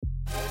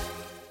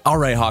All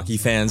right, hockey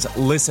fans,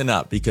 listen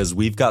up because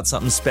we've got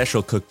something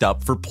special cooked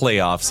up for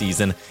playoff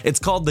season. It's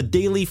called the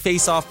Daily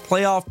Face-Off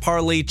Playoff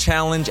Parlay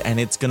Challenge, and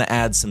it's going to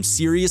add some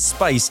serious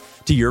spice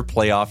to your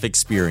playoff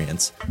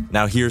experience.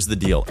 Now, here's the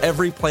deal.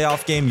 Every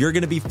playoff game, you're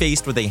going to be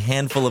faced with a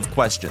handful of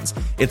questions.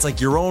 It's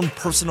like your own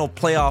personal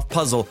playoff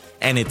puzzle,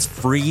 and it's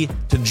free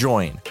to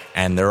join.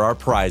 And there are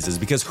prizes,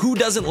 because who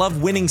doesn't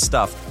love winning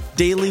stuff?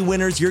 Daily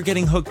winners, you're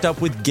getting hooked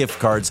up with gift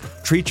cards.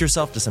 Treat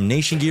yourself to some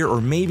Nation gear or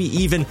maybe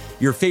even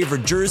your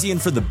favorite jersey.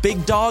 And for the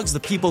big dogs, the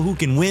people who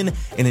can win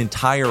an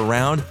entire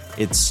round,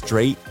 it's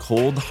straight,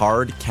 cold,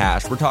 hard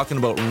cash. We're talking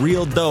about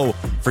real dough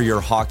for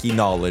your hockey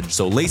knowledge.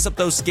 So lace up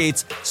those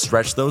skates,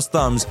 stretch those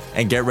thumbs,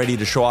 and get ready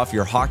to show off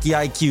your hockey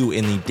IQ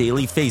in the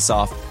Daily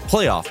Face-Off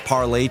Playoff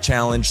Parlay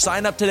Challenge.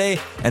 Sign up today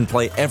and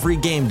play every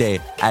game day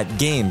at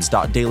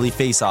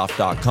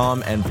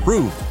games.dailyfaceoff.com and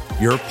prove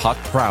your puck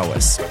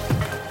prowess.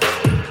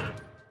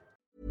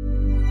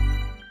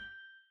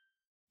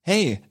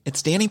 Hey,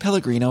 it's Danny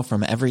Pellegrino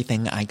from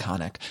Everything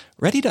Iconic.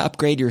 Ready to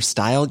upgrade your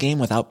style game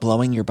without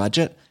blowing your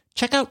budget?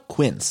 Check out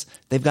Quince.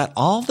 They've got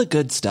all the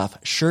good stuff,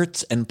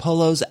 shirts and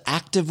polos,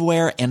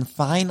 activewear, and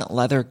fine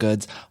leather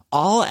goods,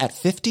 all at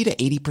 50 to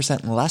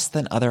 80% less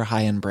than other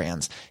high-end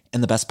brands.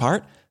 And the best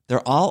part?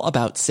 They're all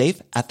about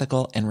safe,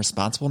 ethical, and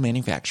responsible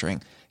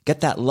manufacturing.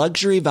 Get that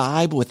luxury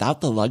vibe without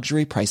the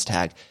luxury price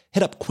tag.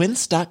 Hit up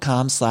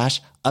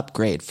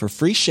quince.com/upgrade for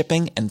free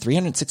shipping and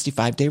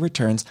 365-day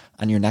returns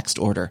on your next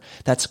order.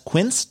 That's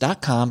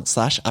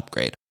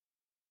quince.com/upgrade.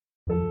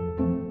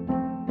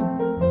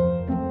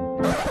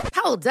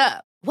 Hold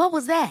up. What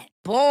was that?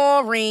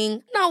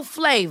 Boring. No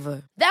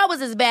flavor. That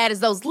was as bad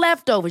as those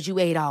leftovers you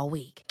ate all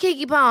week.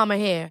 Keke Palmer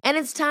here. And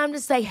it's time to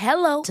say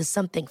hello to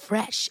something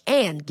fresh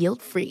and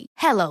guilt-free.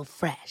 Hello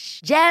Fresh.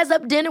 Jazz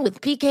up dinner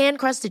with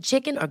pecan-crusted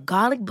chicken or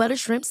garlic butter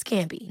shrimp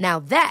scampi. Now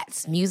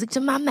that's music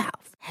to my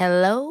mouth.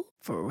 Hello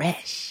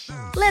Fresh.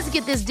 Let's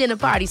get this dinner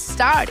party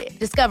started.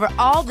 Discover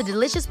all the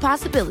delicious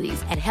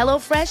possibilities at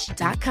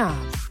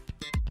hellofresh.com.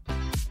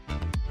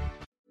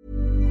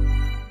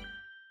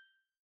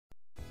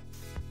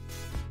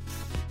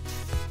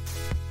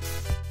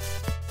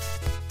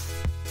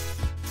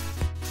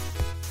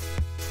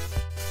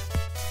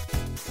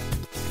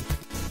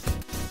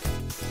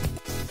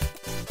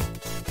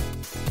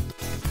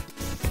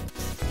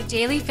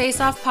 Daily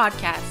Face-Off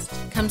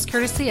podcast comes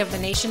courtesy of the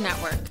Nation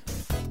Network.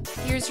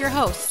 Here's your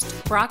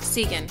host, Brock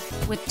Segan,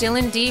 with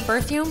Dylan D.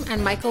 Berthium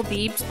and Michael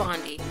Beebs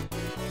Bondy.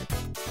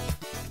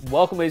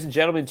 Welcome, ladies and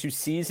gentlemen, to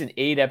Season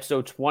 8,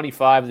 Episode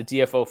 25 of the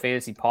DFO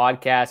Fantasy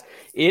Podcast.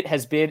 It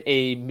has been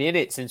a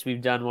minute since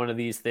we've done one of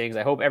these things.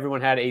 I hope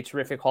everyone had a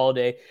terrific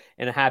holiday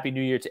and a Happy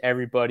New Year to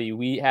everybody.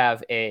 We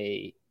have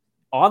a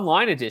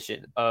online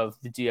edition of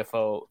the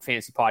DFO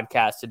Fantasy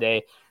Podcast today.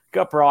 You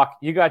got Brock,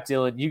 you got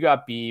Dylan, you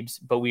got Beebs,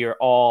 but we are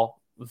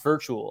all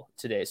virtual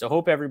today. So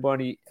hope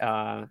everybody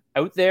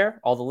out there,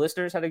 all the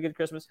listeners, had a good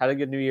Christmas, had a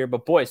good New Year.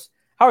 But boys,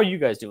 how are you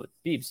guys doing?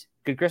 Beebs,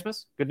 good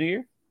Christmas, good New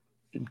Year?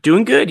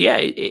 Doing good, yeah.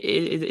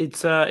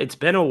 It's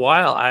been a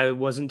while. I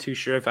wasn't too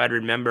sure if I'd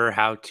remember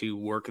how to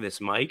work this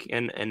mic,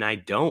 and I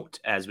don't,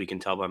 as we can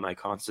tell by my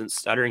constant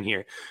stuttering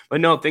here. But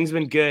no, things have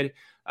been good.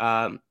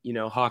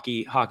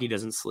 Hockey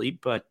doesn't sleep,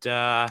 but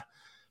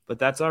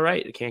that's all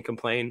right. I can't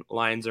complain.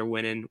 Lions are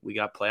winning. We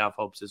got playoff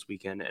hopes this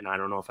weekend, and I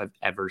don't know if I've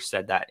ever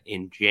said that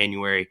in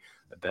January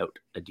about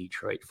a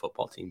Detroit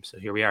football team. So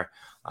here we are,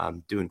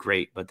 doing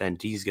great. But then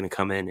D's going to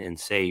come in and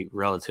say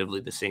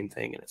relatively the same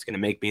thing, and it's going to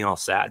make me all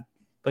sad.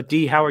 But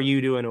D, how are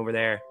you doing over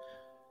there?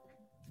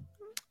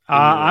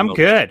 I'm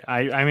good.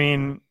 I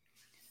mean,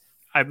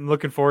 I'm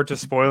looking forward to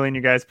spoiling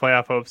you guys'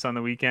 playoff hopes on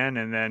the weekend,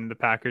 and then the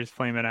Packers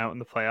flaming out in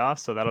the playoffs.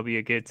 So that'll be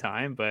a good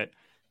time. But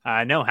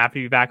no, happy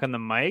to be back on the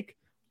mic.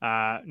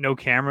 No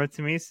camera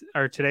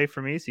today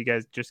for me, so you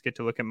guys just get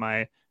to look at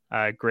my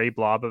gray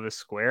blob of a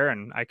square,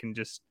 and I can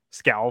just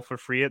scowl for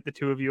free at the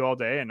two of you all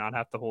day and not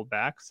have to hold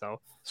back.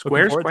 So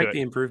square's quite the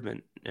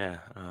improvement. Yeah,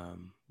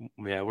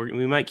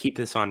 we might keep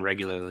this on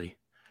regularly.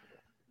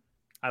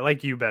 I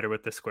like you better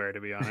with the square, to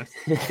be honest.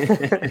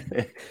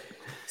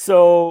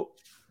 So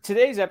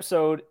today's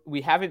episode,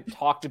 we haven't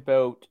talked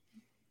about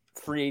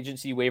free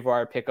agency waiver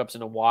wire pickups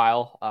in a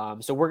while.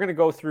 So we're going to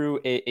go through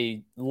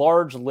a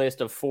large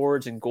list of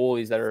forwards and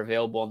goalies that are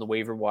available on the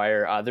waiver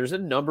wire. There's a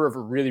number of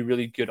really,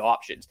 really good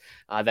options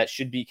that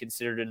should be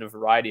considered in a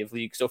variety of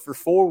leagues. So for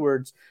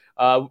forwards,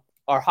 our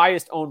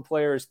highest owned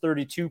player is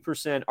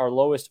 32%. Our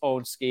lowest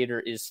owned skater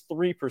is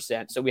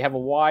 3%. So we have a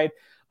wide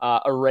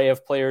array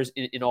of players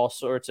in all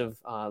sorts of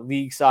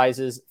league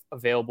sizes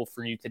available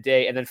for you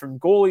today. And then from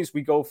goalies,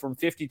 we go from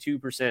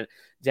 52%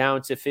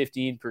 down to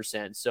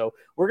 15%. So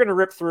we're going to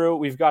rip through.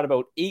 We've got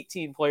about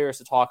 18 players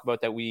to talk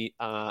about that we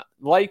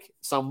like,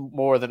 some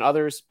more than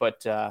others,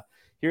 but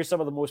here's some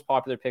of the most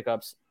popular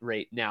pickups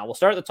right now. We'll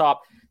start at the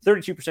top,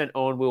 32%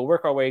 owned. We'll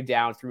work our way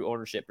down through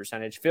ownership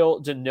percentage.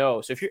 Phil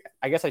Deneau. So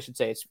I guess I should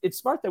say it's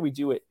smart that we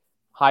do it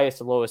highest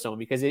to lowest owned,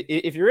 because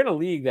if you're in a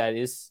league that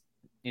is,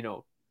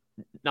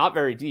 not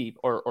very deep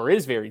or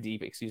is very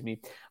deep,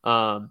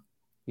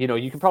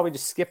 you can probably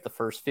just skip the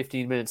first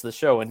 15 minutes of the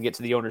show and get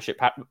to the ownership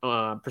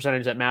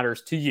percentage that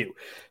matters to you.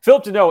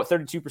 Phillip Danault at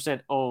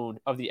 32% owned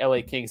of the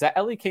LA Kings. That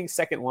LA Kings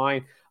second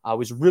line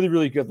was really,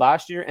 really good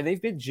last year, and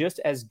they've been just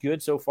as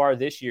good so far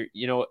this year.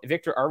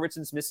 Victor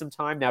Arvidsson's missed some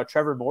time. Now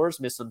Trevor Moore's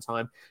missed some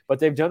time, but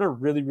they've done a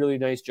really, really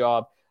nice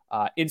job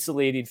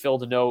insulating Phil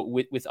Danault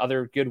with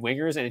other good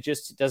wingers, and it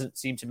just doesn't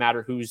seem to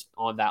matter who's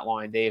on that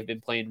line. They have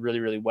been playing really,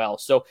 really well.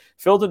 So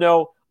Phil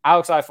Danault,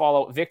 Alex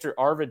Iafallo, Victor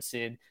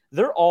Arvidsson,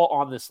 they're all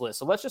on this list.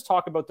 So let's just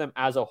talk about them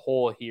as a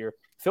whole here.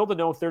 Phil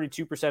Danault,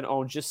 32%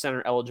 owned, just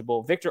center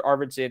eligible. Victor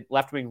Arvidsson,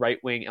 left wing,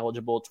 right wing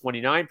eligible,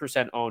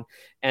 29% owned.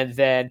 And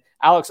then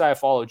Alex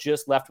Iafallo,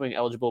 just left wing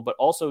eligible, but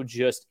also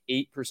just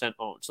 8%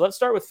 owned. So let's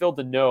start with Phil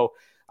Danault.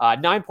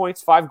 9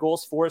 points, 5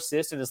 goals, 4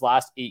 assists in his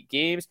last 8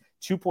 games,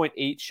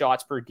 2.8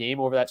 shots per game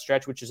over that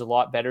stretch, which is a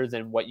lot better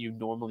than what you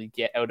normally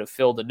get out of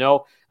Phil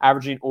Danault,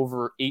 averaging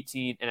over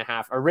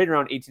 18.5 or right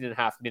around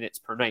 18.5 minutes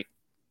per night.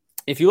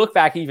 If you look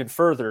back even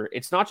further,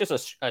 it's not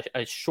just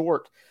a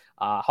short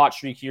hot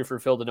streak here for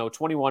Phil Danault.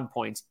 21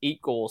 points,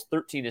 8 goals,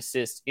 13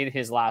 assists in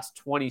his last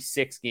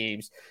 26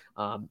 games.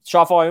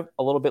 Shot volume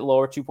a little bit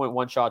lower,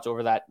 2.1 shots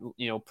over that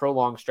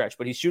prolonged stretch,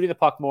 but he's shooting the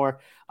puck more.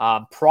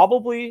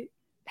 Probably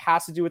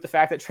has to do with the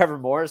fact that Trevor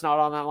Moore is not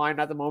on that line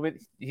at the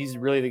moment. He's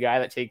really the guy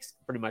that takes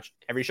pretty much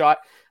every shot.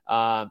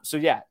 So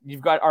yeah,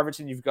 you've got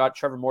Arvidsson, you've got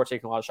Trevor Moore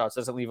taking a lot of shots.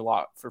 Doesn't leave a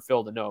lot for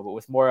Phil Danault, but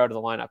with Moore out of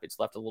the lineup, it's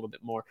left a little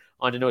bit more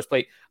on Danault's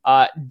plate.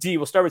 D,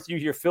 we'll start with you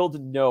here. Phil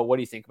Danault, what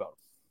do you think about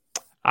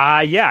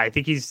him? Yeah, I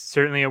think he's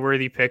certainly a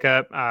worthy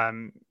pickup.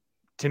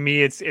 To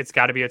me, it's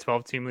got to be a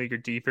 12-team league or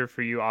deeper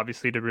for you,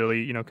 obviously, to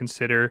really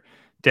consider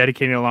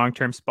dedicating a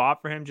long-term spot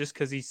for him, just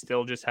because he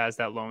still just has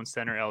that lone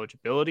center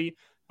eligibility.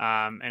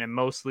 And in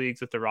most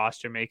leagues with the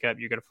roster makeup,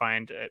 you're going to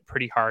find it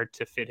pretty hard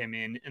to fit him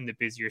in the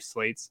busier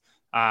slates.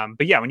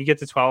 But yeah, when you get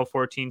to 12,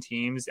 14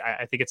 teams,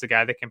 I think it's a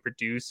guy that can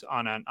produce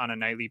on a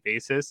nightly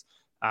basis.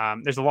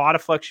 There's a lot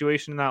of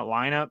fluctuation in that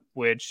lineup,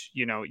 which,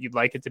 you'd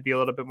like it to be a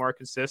little bit more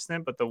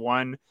consistent. But the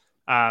one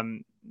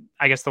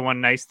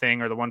nice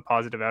thing or the one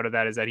positive out of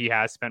that is that he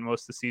has spent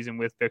most of the season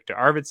with Victor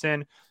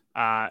Arvidsson.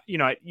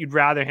 You'd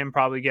rather him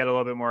probably get a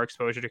little bit more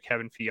exposure to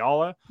Kevin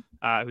Fiala,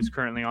 who's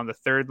currently on the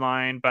third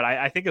line. But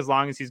I think as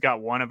long as he's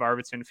got one of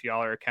Arvidsson,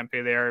 Fiala, or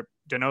Kempe there,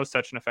 Danault's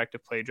such an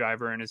effective play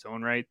driver in his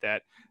own right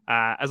that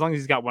as long as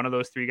he's got one of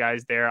those three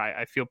guys there,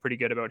 I feel pretty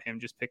good about him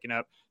just picking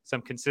up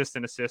some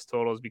consistent assist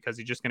totals, because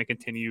he's just going to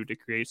continue to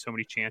create so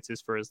many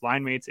chances for his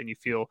line mates. And you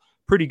feel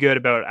pretty good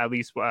about at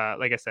least,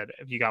 like I said,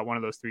 if you got one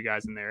of those three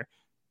guys in there,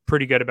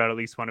 pretty good about at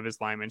least one of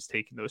his linemen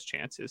taking those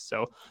chances.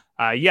 So,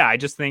 I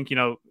just think,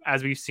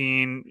 as we've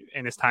seen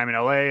in his time in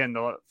LA and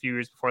the few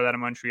years before that in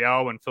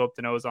Montreal, when Phillip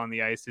Danault is on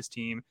the ice, his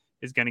team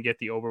is going to get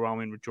the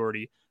overwhelming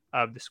majority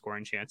of the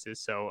scoring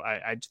chances. So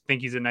I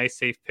think he's a nice,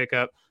 safe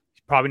pickup.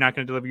 He's probably not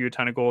going to deliver you a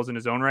ton of goals in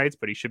his own rights,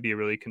 but he should be a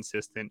really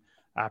consistent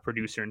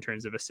producer in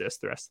terms of assists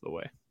the rest of the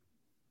way.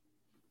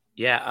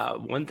 Yeah.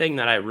 One thing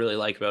that I really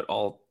like about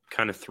all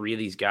kind of three of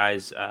these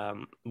guys,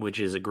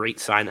 which is a great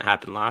sign that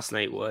happened last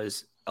night,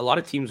 was a lot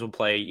of teams will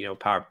play,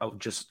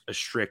 just a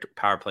strict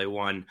power play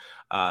one.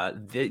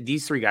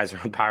 These three guys are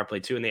on power play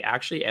two, and they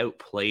actually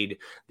outplayed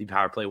the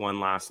power play one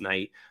last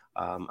night.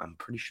 I'm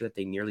pretty sure that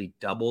they nearly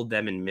doubled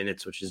them in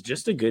minutes, which is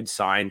just a good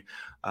sign,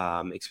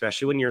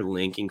 especially when you're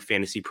linking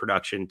fantasy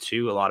production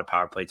to a lot of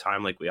power play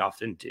time like we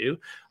often do.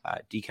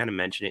 D kind of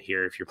mentioned it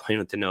here. If you're playing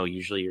with Danault,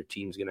 usually your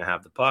team's going to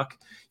have the puck.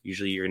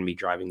 Usually you're going to be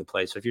driving the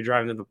play. So if you're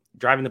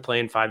driving the play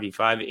in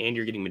 5v5 and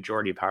you're getting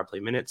majority of power play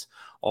minutes,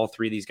 all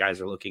three of these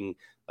guys are looking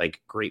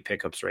like great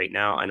pickups right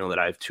now. I know that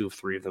I have 2 of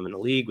 3 of them in the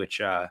league,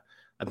 which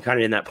I'm kind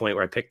of in that point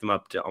where I picked them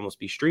up to almost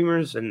be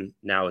streamers, and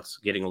now it's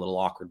getting a little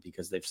awkward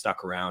because they've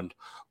stuck around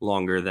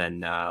longer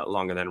than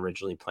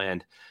originally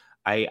planned.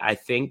 I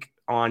think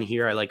on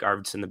here I like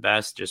Arvidsson the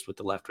best, just with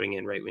the left wing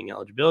and right wing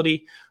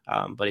eligibility.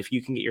 But if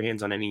you can get your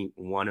hands on any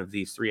one of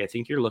these three, I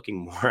think you're looking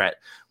more at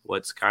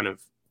what's kind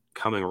of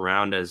coming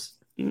around as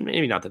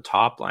maybe not the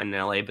top line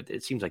in LA, but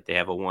it seems like they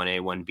have a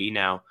 1A, 1B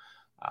now.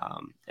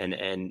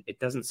 And it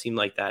doesn't seem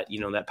like that,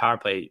 that power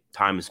play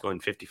time is going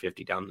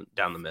 50-50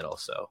 down the middle.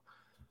 So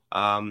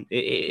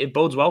it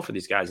bodes well for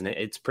these guys. And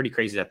it's pretty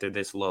crazy that they're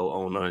this low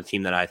owned on a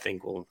team that I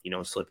think will,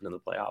 slip into the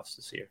playoffs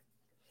this year.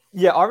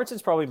 Yeah,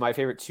 Arvidsson's probably my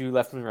favorite too,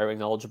 left wing, right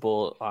wing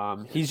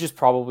eligible. He's just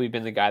probably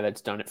been the guy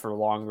that's done it for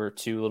longer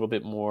too, a little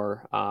bit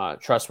more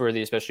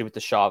trustworthy, especially with the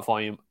shot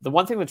volume. The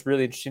one thing that's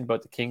really interesting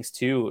about the Kings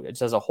too,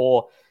 it's as a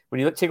whole, when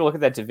you take a look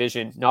at that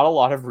division, not a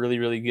lot of really,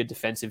 really good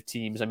defensive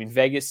teams. I mean,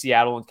 Vegas,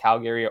 Seattle, and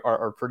Calgary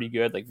are pretty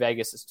good, like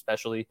Vegas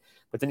especially.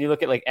 But then you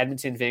look at like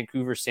Edmonton,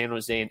 Vancouver, San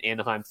Jose, and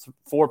Anaheim,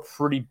 4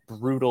 pretty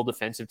brutal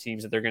defensive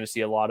teams that they're going to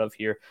see a lot of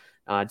here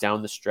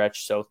down the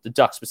stretch. So the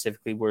Ducks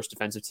specifically, worst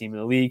defensive team in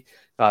the league.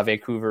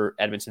 Vancouver,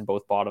 Edmonton,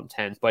 both bottom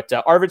 10. But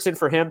Arvidsson,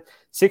 for him,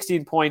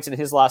 16 points in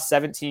his last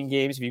 17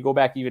 games. If you go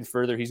back even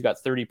further, he's got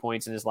 30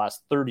 points in his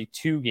last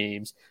 32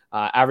 games,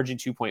 averaging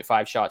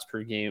 2.5 shots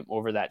per game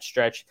over that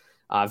stretch.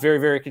 Very,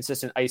 very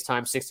consistent ice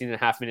time,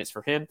 16.5 minutes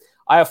for him.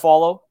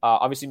 Iafallo,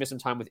 obviously missed some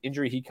time with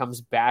injury. He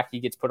comes back. He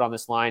gets put on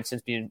this line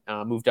since being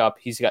moved up.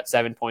 He's got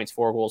 7 points,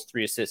 4 goals,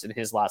 3 assists in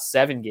his last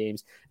 7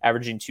 games,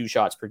 averaging 2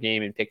 shots per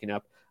game and picking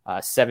up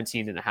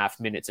 17 and a half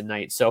minutes a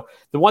night. So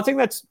the one thing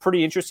that's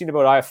pretty interesting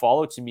about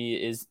Iafallo to me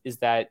is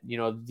that,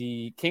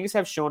 the Kings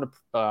have shown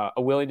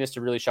a willingness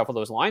to really shuffle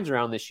those lines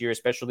around this year,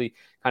 especially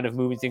kind of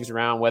moving things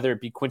around, whether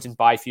it be Quinton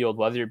Byfield,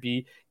 whether it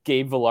be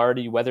Gabe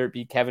Vilardi, whether it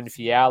be Kevin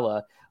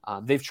Fiala.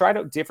 They've tried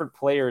out different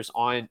players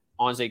on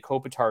Anze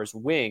Kopitar's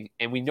wing,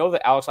 and we know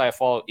that Alex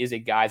Iafallo is a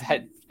guy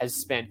that has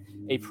spent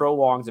a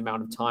prolonged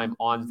amount of time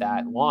on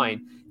that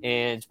line.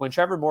 And when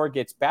Trevor Moore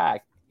gets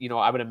back,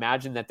 I would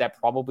imagine that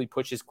probably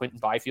pushes Quinton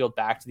Byfield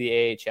back to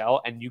the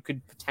AHL, and you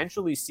could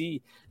potentially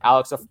see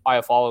Alex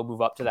Iafallo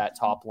move up to that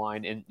top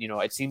line. And,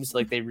 it seems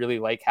like they really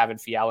like having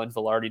Fiala and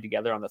Vilardi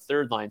together on the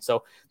third line.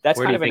 So that's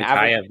Where kind do of you an think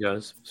average. Kiev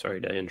goes? Sorry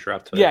to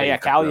interrupt. Yeah.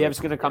 Kaliev's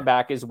going to come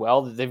back as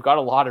well. They've got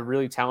a lot of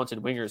really talented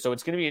wingers. So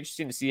it's going to be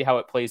interesting to see how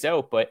it plays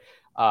out. But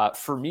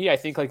for me, I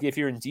think like if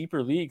you're in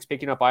deeper leagues,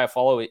 picking up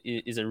Iafallo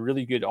is a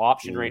really good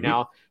option right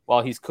now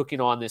while he's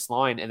cooking on this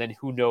line. And then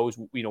who knows,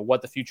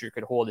 what the future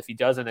could hold. If he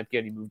does end up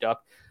getting moved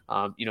up,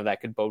 that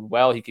could bode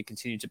well. He could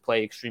continue to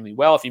play extremely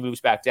well. If he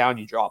moves back down,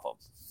 you drop him.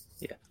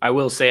 Yeah, I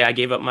will say I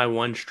gave up my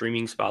one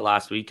streaming spot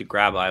last week to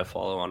grab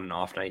Iafallo on an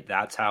off night.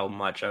 That's how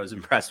much I was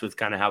impressed with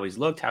kind of how he's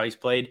looked, how he's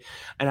played,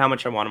 and how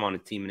much I want him on a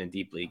team in a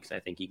deep league, because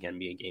I think he can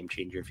be a game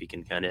changer if he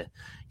can kind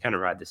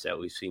of ride this out.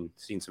 We've seen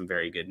some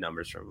very good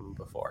numbers from him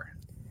before.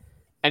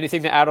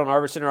 Anything to add on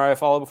Arvidsson or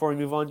Iafallo before we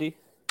move on, D?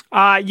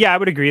 Yeah, I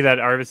would agree that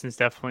Arvidsson's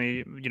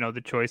definitely,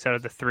 the choice out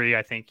of the three.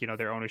 I think,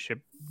 their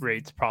ownership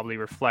rates probably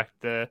reflect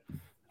the,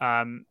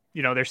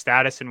 their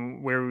status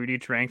and where we would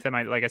each rank them.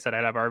 Like I said,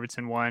 I'd have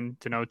Arvidsson 1,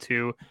 Danault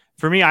 2.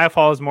 For me,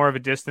 Iafallo is more of a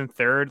distant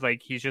third.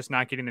 Like, he's just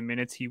not getting the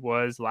minutes he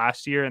was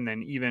last year. And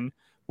then even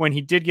when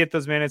he did get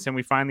those minutes and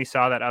we finally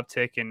saw that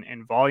uptick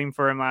in volume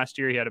for him last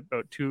year, he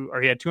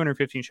had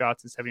 215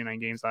 shots in 79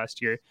 games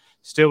last year.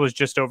 Still was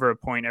just over a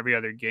point every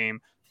other game.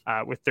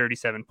 With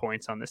 37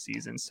 points on the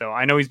season. So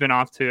I know he's been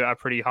off to a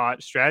pretty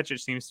hot stretch. It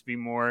seems to be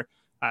more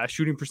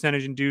shooting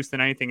percentage induced than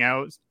anything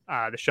else.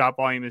 The shot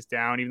volume is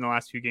down. Even the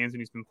last few games when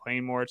he's been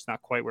playing more, it's not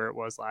quite where it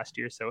was last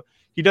year. So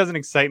he doesn't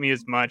excite me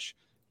as much.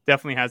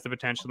 Definitely has the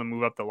potential to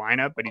move up the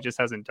lineup, but he just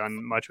hasn't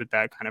done much with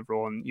that kind of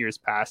role in years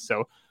past.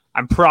 So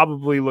I'm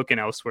probably looking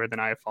elsewhere than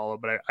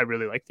Iafallo, but I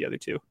really like the other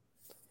two.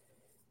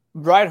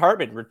 Ryan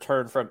Hartman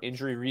returned from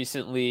injury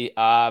recently,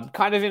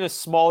 kind of in a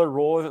smaller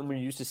role than we're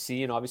used to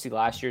seeing. Obviously,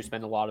 last year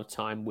spent a lot of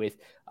time with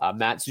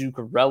Matt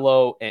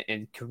Zuccarello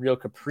and Kirill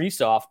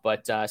Kaprizov,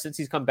 but since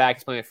he's come back,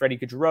 he's playing with Freddie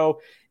Gaudreau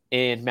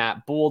and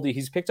Matt Boldy.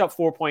 He's picked up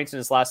 4 points in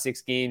his last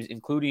 6 games,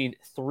 including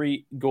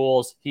 3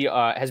 goals. He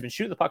has been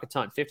shooting the puck a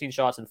ton, 15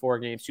 shots in 4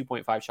 games,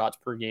 2.5 shots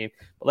per game.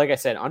 But like I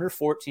said, under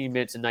 14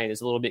 minutes a night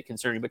is a little bit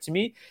concerning. But to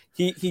me,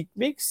 he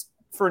makes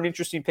for an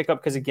interesting pickup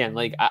because, again,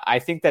 like I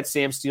think that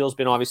Sam Steele's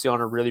been obviously on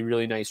a really,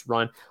 really nice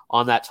run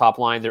on that top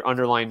line. Their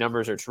underlying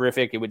numbers are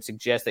terrific. It would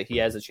suggest that he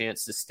has a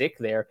chance to stick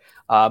there.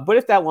 But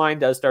if that line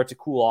does start to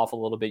cool off a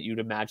little bit, you'd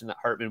imagine that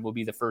Hartman will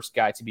be the first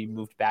guy to be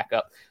moved back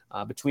up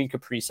between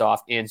Kaprizov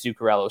and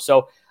Zuccarello.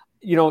 So,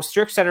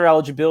 strict center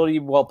eligibility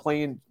while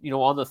playing,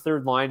 on the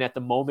third line at the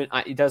moment,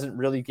 it doesn't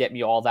really get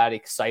me all that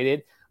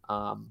excited.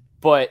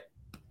 But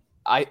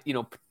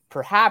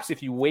perhaps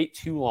if you wait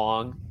too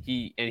long,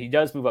 he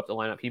does move up the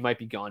lineup, he might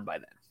be gone by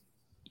then.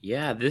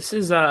 Yeah, this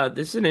is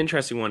an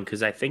interesting one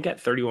because I think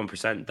at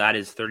 31%, that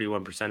is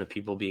 31% of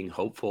people being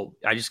hopeful.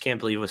 I just can't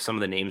believe with some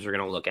of the names we're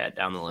going to look at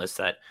down the list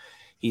that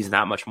he's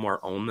that much more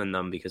owned than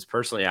them, because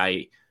personally,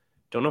 I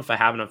don't know if I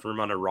have enough room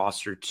on a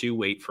roster to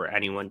wait for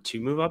anyone to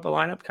move up a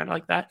lineup kind of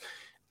like that.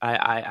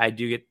 I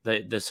do get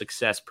the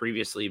success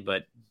previously,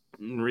 but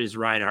is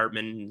Ryan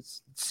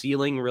Hartman's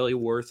ceiling really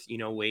worth,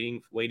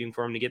 waiting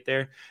for him to get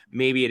there?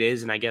 Maybe it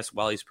is. And I guess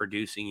while he's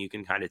producing, you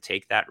can kind of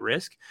take that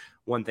risk.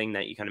 One thing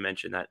that you kind of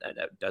mentioned that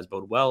does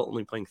bode well,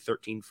 only playing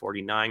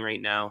 13.49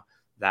 right now,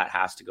 that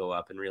has to go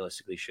up and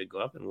realistically should go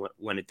up. And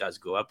when it does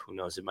go up, who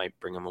knows, it might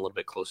bring him a little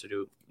bit closer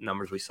to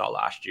numbers we saw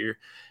last year.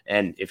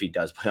 And if he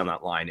does play on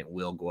that line, it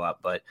will go up.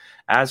 But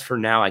as for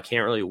now, I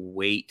can't really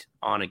wait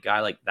on a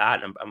guy like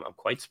that. I'm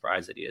quite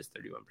surprised that he is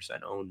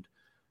 31% owned.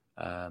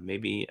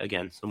 Maybe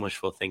again, some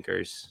wishful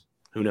thinkers.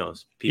 Who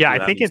knows? People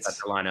I think it's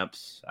the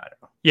lineups. I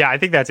don't know. Yeah, I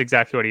think that's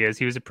exactly what he is.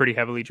 He was a pretty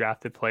heavily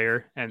drafted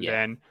player, and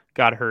then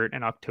got hurt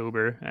in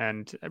October,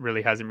 and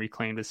really hasn't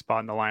reclaimed his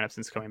spot in the lineup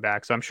since coming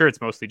back. So I'm sure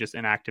it's mostly just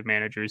inactive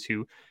managers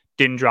who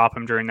didn't drop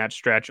him during that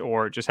stretch,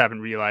 or just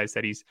haven't realized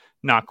that he's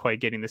not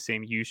quite getting the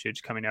same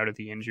usage coming out of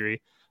the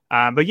injury.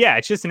 But yeah,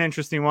 it's just an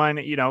interesting one.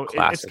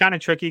 It's kind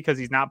of tricky because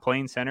he's not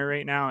playing center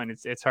right now, and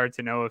it's hard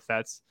to know if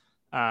that's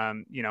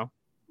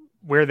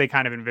where they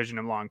kind of envision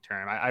him long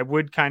term. I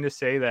would kind of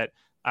say that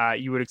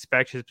you would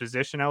expect his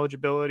position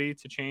eligibility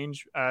to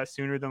change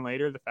sooner than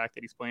later. The fact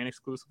that he's playing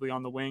exclusively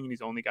on the wing and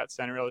he's only got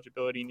center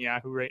eligibility in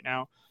Yahoo right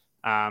now.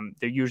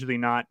 They're usually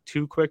not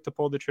too quick to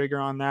pull the trigger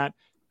on that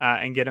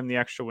and get him the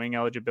extra wing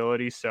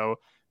eligibility. So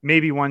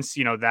maybe once,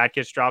 that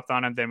gets dropped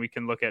on him, then we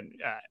can look at,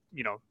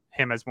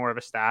 him as more of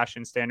a stash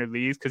in standard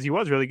leagues because he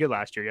was really good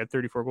last year. He had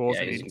 34 goals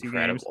in 82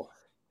 games.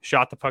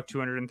 Shot the puck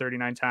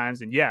 239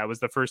 times. And yeah, it was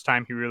the first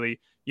time he really,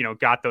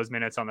 got those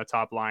minutes on the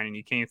top line, and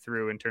he came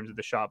through in terms of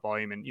the shot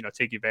volume and,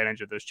 take advantage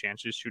of those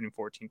chances, shooting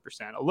 14%,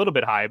 a little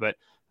bit high, but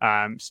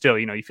still,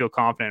 you feel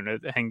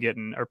confident in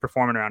getting or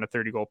performing around a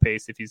 30 goal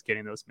pace if he's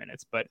getting those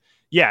minutes. But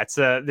yeah, it's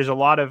there's a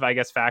lot of, I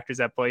guess, factors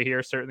at play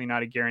here. Certainly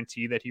not a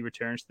guarantee that he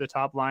returns to the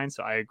top line.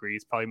 So I agree.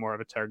 It's probably more of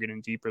a target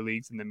in deeper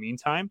leagues in the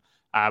meantime,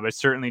 but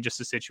certainly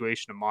just a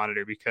situation to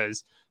monitor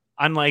because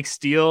unlike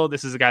Steele,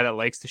 this is a guy that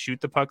likes to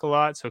shoot the puck a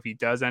lot. So if he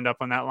does end up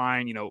on that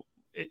line,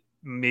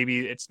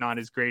 maybe it's not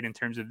as great in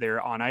terms of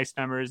their on ice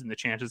numbers and the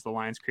chances the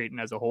line's creating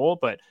as a whole.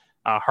 But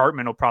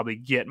Hartman will probably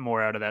get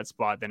more out of that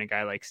spot than a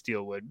guy like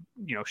Steele would,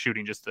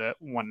 shooting just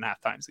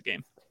 1.5 times a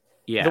game.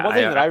 Yeah, the one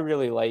thing that I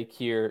really like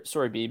here,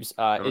 sorry,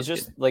 Beebs, is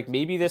just like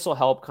maybe this will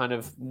help kind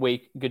of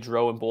wake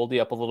Gaudreau and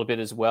Boldy up a little bit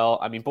as well.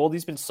 I mean,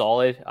 Boldy's been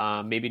solid,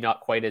 maybe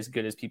not quite as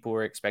good as people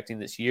were expecting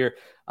this year,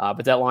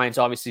 but that line's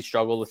obviously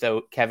struggled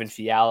without Kevin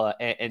Fiala.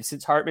 And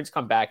since Hartman's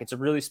come back, it's a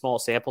really small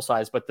sample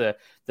size, but the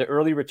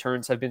early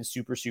returns have been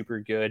super, super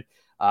good.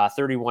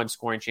 31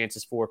 scoring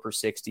chances, 4 per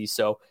 60.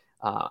 So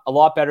a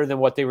lot better than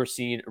what they were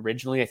seeing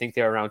originally. I think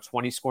they were around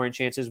 20 scoring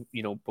chances,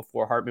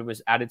 before Hartman was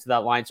added to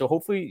that line. So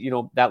hopefully,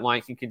 that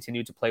line can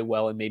continue to play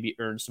well and maybe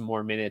earn some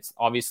more minutes.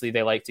 Obviously,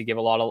 they like to give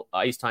a lot of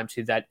ice time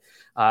to that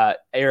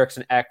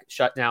Eriksson Ek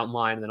shutdown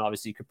line. And then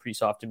obviously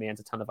Kaprizov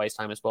demands a ton of ice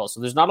time as well. So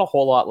there's not a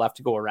whole lot left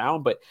to go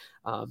around, but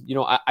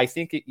I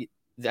think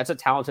that's a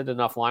talented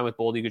enough line with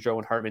Boldy, Gaudreau,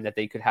 and Hartman that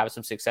they could have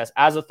some success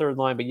as a third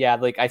line. But yeah,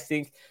 I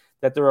think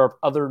that there are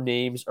other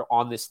names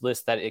on this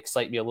list that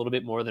excite me a little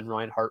bit more than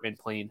Ryan Hartman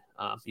playing,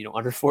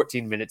 under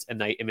 14 minutes a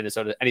night in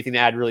Minnesota. Anything to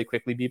add really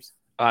quickly, Beeps?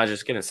 I was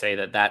just going to say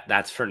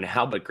that's for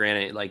now, but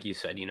granted, like you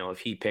said,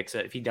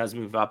 if he does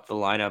move up the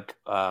lineup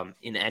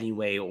in any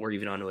way or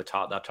even onto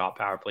that top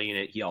power play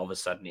unit, he all of a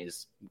sudden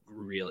is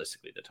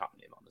realistically the top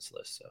name on this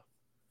list. So.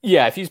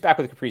 Yeah, if he's back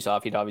with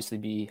Kaprizov, he'd obviously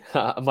be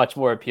much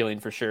more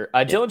appealing for sure.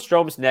 Dylan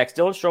Strom's next.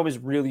 Dylan Strome is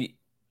really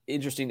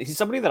interesting. He's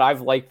somebody that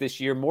I've liked this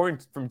year more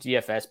from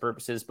DFS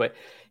purposes, but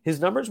his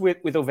numbers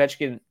with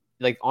Ovechkin,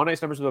 like on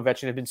ice numbers with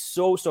Ovechkin, have been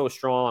so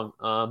strong.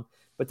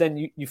 But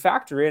then you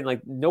factor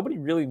in nobody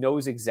really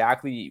knows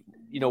exactly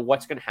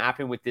what's going to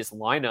happen with this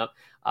lineup.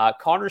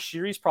 Connor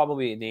Sheary's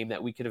probably a name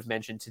that we could have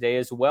mentioned today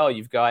as well.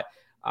 You've got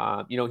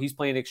he's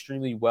playing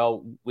extremely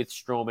well with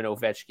Strome and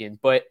Ovechkin,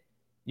 but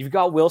you've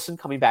got Wilson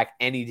coming back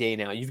any day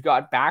now. You've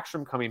got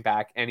Backstrom coming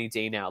back any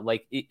day now.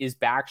 Is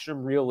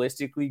Backstrom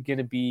realistically going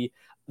to be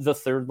the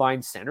third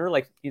line center?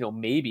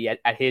 Maybe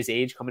at his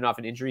age, coming off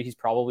an injury, he's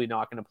probably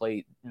not going to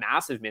play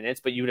massive minutes,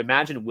 but you would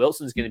imagine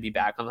Wilson's going to be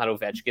back on that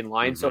Ovechkin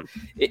line.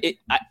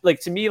 Mm-hmm. So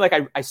to me,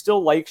 I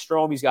still like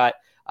Strome. He's got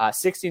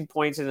 16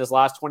 points in his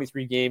last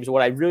 23 games.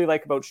 What I really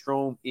like about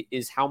Strome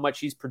is how much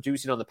he's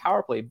producing on the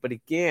power play. But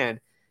again,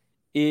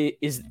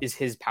 is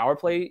his power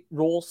play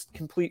role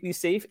completely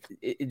safe?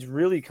 It's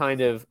really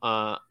kind of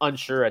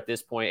unsure at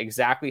this point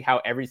exactly how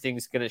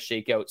everything's going to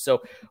shake out.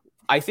 So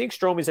I think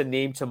Strome is a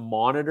name to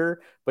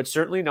monitor, but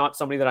certainly not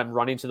somebody that I'm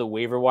running to the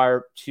waiver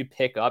wire to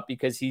pick up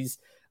because he's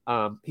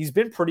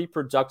been pretty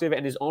productive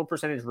and his own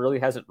percentage really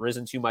hasn't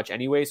risen too much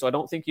anyway. So I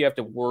don't think you have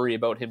to worry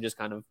about him just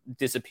kind of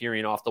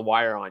disappearing off the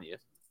wire on you.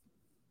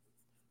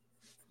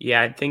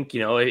 Yeah, I think,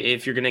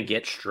 if you're going to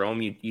get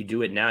Strome, you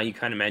do it now. You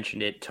kind of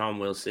mentioned it, Tom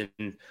Wilson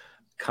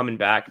coming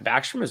back,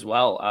 Backstrom as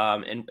well.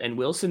 And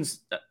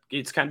Wilson's,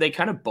 they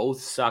kind of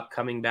both suck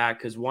coming back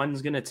because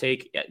one's going to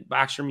take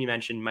Backstrom, you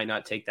mentioned, might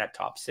not take that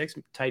top 6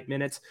 type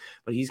minutes,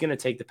 but he's going to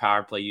take the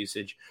power play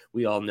usage.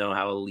 We all know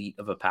how elite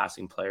of a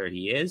passing player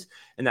he is,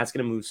 and that's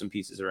going to move some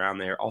pieces around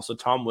there. Also,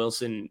 Tom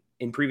Wilson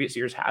in previous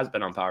years has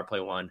been on power play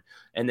 1,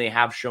 and they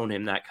have shown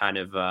him that kind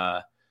of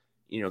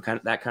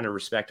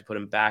respect to put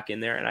him back in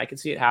there. And I can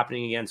see it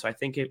happening again. So I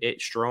think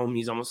Strome,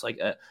 he's almost like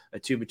a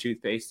tube of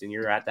toothpaste and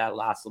you're at that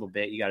last little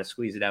bit. You got to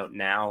squeeze it out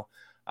now.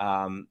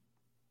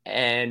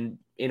 And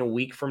in a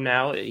week from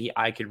now,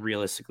 I could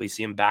realistically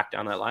see him back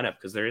down that lineup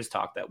because there is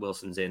talk that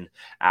Wilson's in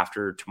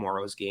after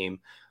tomorrow's game,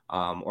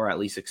 or at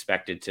least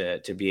expected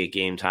to be a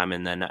game time.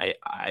 And then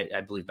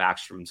I believe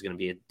Backstrom's going to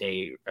be a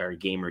day or a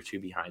game or two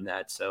behind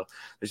that. So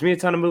there's going to be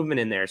a ton of movement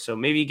in there. So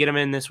maybe you get him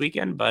in this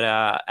weekend, but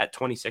at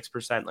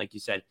 26%, like you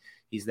said,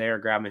 he's there.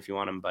 Grab him if you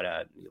want him, but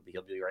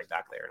he'll be right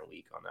back there in a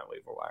week on that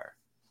waiver wire.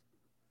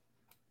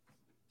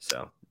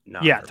 So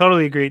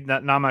totally agreed.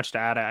 Not much to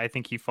add. I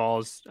think he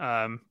falls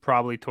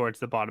probably towards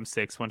the bottom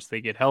 6 once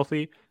they get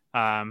healthy.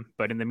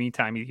 But in the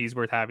meantime, he's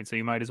worth having. So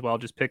you might as well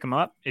just pick him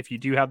up if you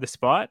do have the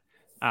spot,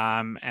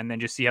 and then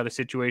just see how the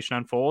situation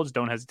unfolds.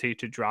 Don't hesitate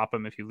to drop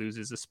him if he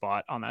loses a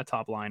spot on that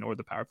top line or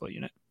the power play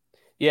unit.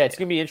 Yeah, it's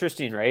going to be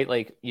interesting, right?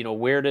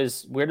 Where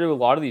do a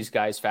lot of these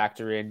guys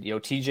factor in?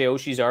 TJ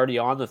Oshie's already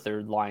on the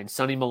third line.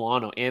 Sonny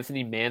Milano,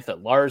 Anthony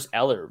Mantha, Lars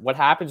Eller. What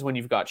happens when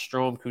you've got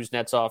Strome,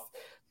 Kuznetsov,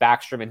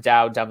 Backstrom, and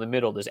Dowd down the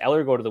middle? Does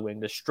Eller go to the wing?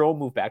 Does Strome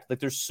move back?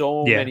 There's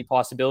so many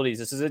possibilities.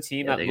 This is a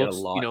team that looks, a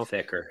lot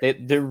thicker.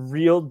 They're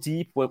real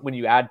deep when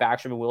you add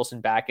Backstrom and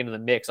Wilson back into the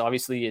mix.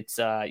 Obviously, it's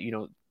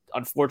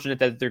unfortunate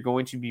that they're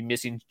going to be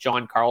missing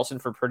John Carlson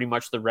for pretty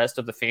much the rest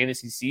of the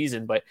fantasy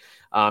season. But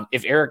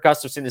if Eric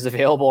Gustafson is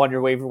available on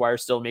your waiver wire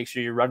still, make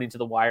sure you're running to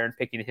the wire and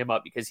picking him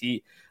up because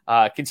he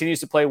continues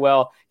to play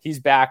well. He's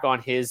back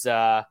on his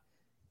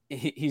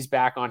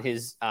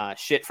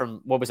shit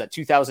from, what was that,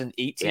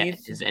 2018? Yeah,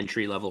 his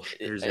entry level.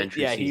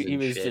 He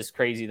was just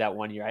crazy that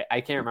one year.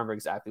 I can't remember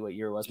exactly what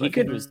year it was. But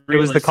it was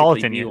the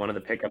Colleton year. One of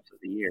the pickups of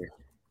the year.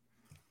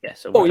 Yeah,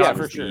 so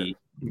for sure.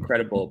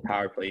 Incredible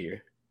power play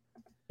year.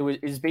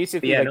 It was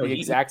basically the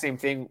exact same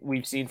thing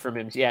we've seen from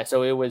him. Yeah,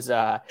 so it was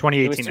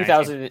 2018,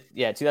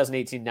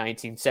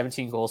 2018-19,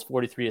 17 goals,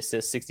 43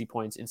 assists, 60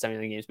 points in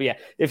 79 games. But yeah,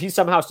 if he's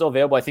somehow still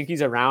available, I think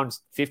he's around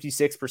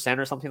 56%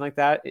 or something like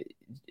that.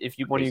 If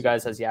one of you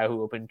guys has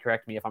Yahoo open,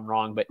 correct me if I'm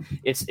wrong, but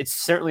it's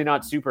certainly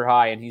not super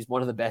high, and he's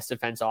one of the best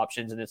defense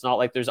options. And it's not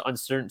like there's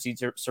uncertainty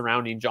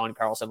surrounding John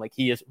Carlson. Like,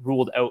 he is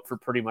ruled out for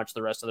pretty much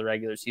the rest of the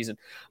regular season.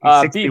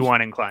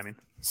 61 and climbing.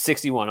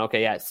 61.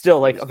 Okay, yeah, still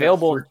like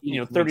available.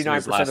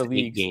 39% of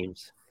leagues.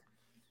 Games.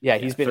 Yeah,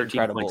 he's been 13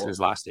 incredible points in his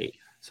last 8,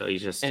 so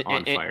he's just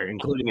on fire,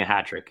 including a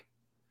hat trick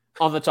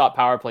on the top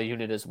power play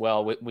unit as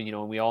well.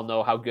 We all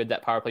know how good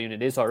that power play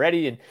unit is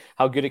already, and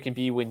how good it can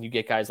be when you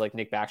get guys like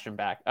Nick Backstrom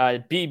back.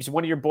 Beebs,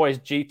 one of your boys,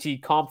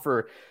 JT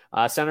Compher,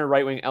 center,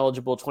 right wing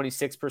eligible,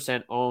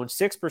 26% owned,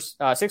 6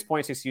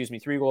 points,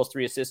 3 goals,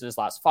 3 assists in his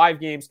last 5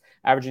 games,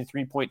 averaging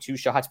 3.2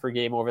 shots per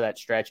game over that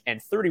stretch, and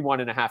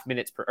 23.5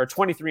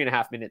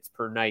 minutes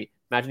per night.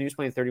 Imagine he was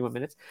playing 31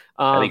 minutes.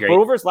 But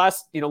over his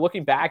last,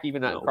 looking back,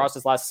 even across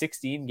his last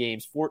 16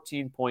 games,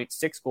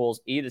 14.6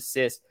 goals, 8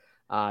 assists,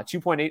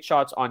 2.8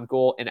 shots on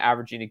goal, and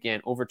averaging,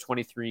 again, over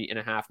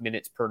 23.5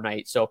 minutes per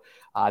night. So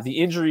the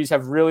injuries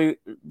have really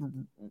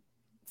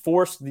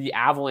forced the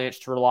Avalanche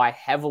to rely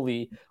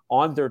heavily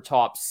on their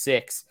top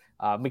 6.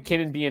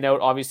 McKinnon being out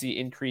obviously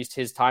increased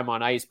his time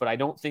on ice, but I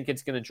don't think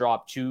it's going to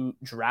drop too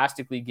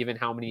drastically given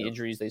how many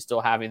injuries they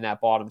still have in that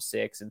bottom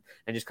 6 and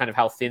just kind of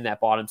how thin that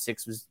bottom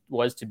 6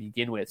 was to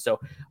begin with. So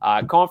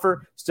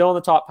Compher still in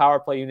the top power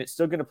play unit,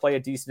 still going to play a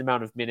decent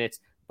amount of minutes,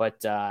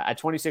 but at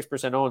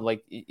 26% owned,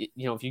 like,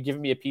 if you give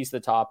me a piece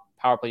of the top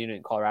power play unit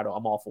in Colorado,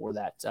 I'm all for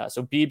that.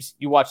 So Beebs,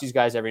 you watch these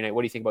guys every night.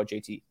 What do you think about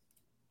JT?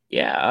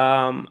 Yeah,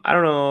 I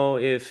don't know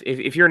if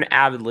you're an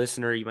avid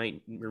listener, you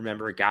might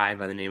remember a guy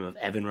by the name of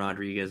Evan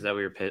Rodriguez that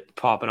we were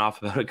popping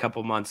off about a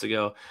couple months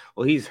ago.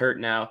 Well, he's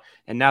hurt now,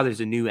 and now there's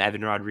a new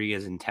Evan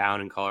Rodriguez in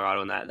town in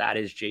Colorado, and that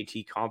is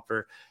JT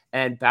Compher.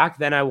 And back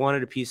then I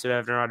wanted a piece of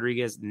Evan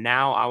Rodriguez.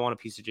 Now I want a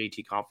piece of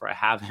JT Compher. I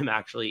have him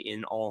actually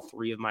in all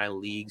 3 of my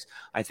leagues.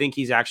 I think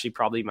he's actually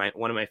probably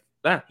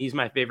he's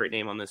my favorite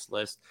name on this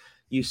list.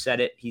 You said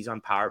it. He's on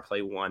power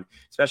play 1,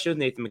 especially with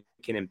Nathan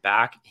McKinnon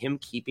back. Him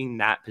keeping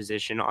that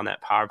position on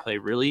that power play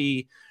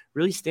really,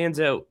 really stands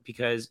out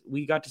because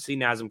we got to see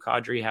Nazem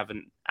Kadri have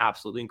an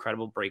absolutely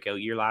incredible breakout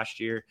year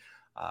last year.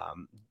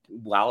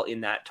 While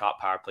in that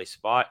top power play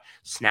spot,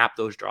 snap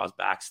those draws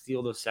back,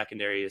 steal those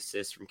secondary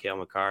assists from Cale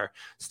Makar,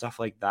 stuff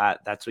like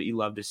that. That's what you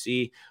love to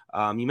see.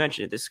 You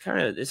mentioned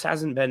it. This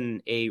hasn't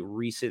been a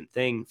recent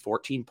thing.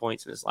 14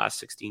 points in his last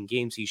 16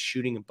 games. He's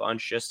shooting a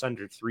bunch, just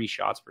under 3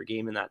 shots per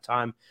game in that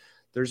time.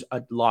 There's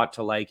a lot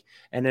to like.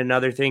 And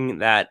another thing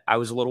that I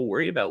was a little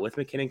worried about with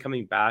McKinnon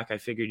coming back, I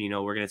figured,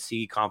 we're going to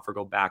see Compher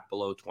go back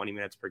below 20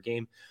 minutes per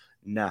game.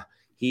 Nah,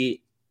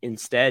 he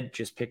instead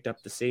just picked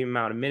up the same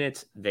amount of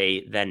minutes.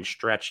 They then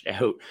stretched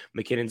out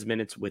McKinnon's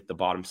minutes with the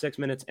bottom 6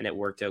 minutes, and it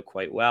worked out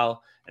quite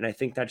well. And I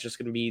think that's just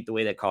going to be the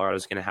way that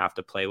Colorado's going to have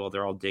to play while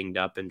they're all dinged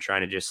up and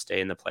trying to just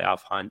stay in the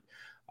playoff hunt.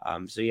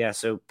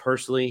 So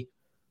personally,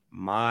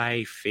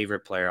 my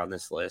favorite player on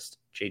this list,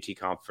 JT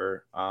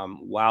Compher.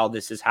 While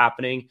this is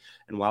happening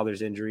and while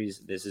there's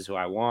injuries, this is who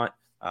I want.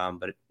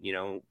 But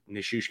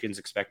Nishushkin's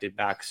expected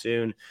back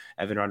soon.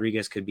 Evan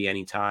Rodriguez could be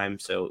anytime.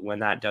 So when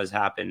that does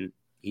happen,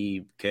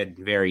 he could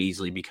very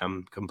easily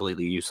become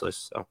completely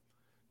useless. So,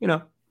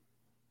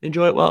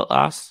 enjoy it while it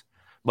lasts.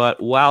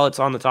 But while it's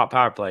on the top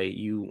power play,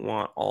 you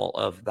want all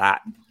of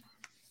that.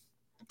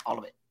 All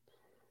of it.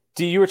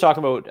 D, you were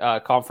talking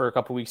about Compher a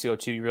couple weeks ago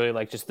too. You really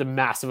like just the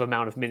massive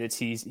amount of minutes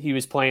he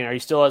was playing. Are you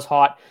still as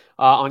hot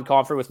on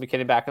Compher with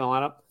McKinnon back in the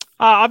lineup?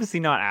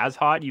 Obviously not as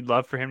hot. You'd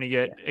love for him to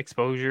get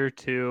exposure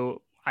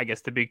to, I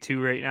guess, the big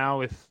 2 right now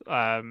with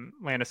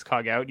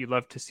Landeskog out. You'd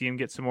love to see him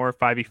get some more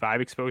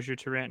 5v5 exposure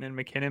to Rantanen and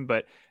McKinnon.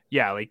 But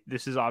yeah, like,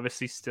 this is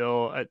obviously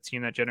still a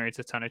team that generates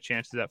a ton of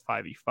chances at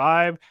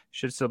 5v5.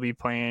 Should still be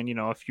playing,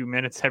 a few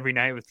minutes every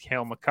night with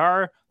Cale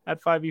Makar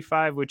at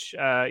 5v5, which,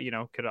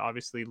 could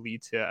obviously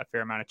lead to a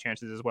fair amount of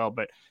chances as well.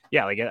 But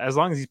yeah, like, as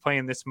long as he's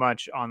playing this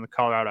much on the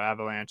Colorado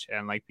Avalanche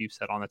and, like Beef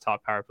said, on the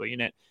top power play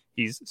unit,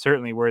 he's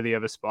certainly worthy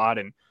of a spot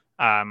and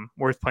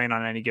worth playing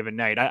on any given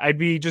night. I'd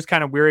be just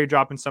kind of weary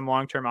dropping some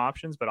long-term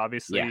options, but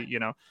obviously,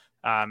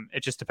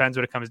 it just depends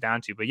what it comes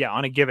down to. But yeah,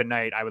 on a given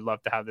night, I would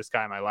love to have this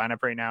guy in my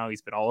lineup right now.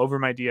 He's been all over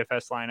my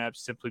DFS lineups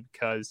simply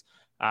because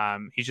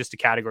He's just a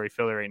category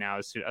filler right now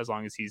as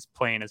long as he's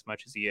playing as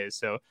much as he is.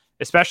 So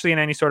especially in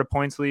any sort of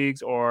points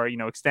leagues or,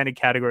 extended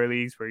category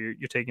leagues where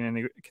you're taking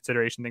into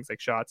consideration things like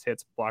shots,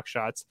 hits, block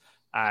shots.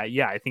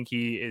 I think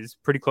he is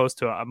pretty close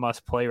to a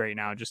must play right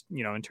now, just,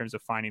 in terms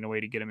of finding a way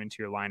to get him into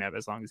your lineup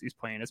as long as he's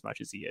playing as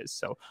much as he is.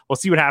 So we'll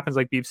see what happens,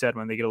 like Beeb said,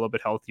 when they get a little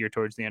bit healthier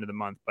towards the end of the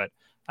month, but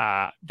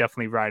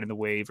definitely riding the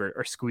wave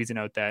or squeezing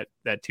out that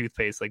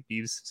toothpaste, like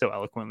Beebs so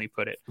eloquently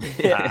put it,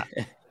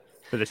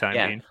 for the time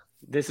being.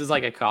 This is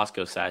like a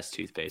Costco sized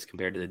toothpaste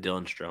compared to the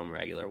Dylan Strome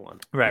regular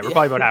one. Right. We're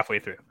probably about halfway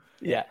through.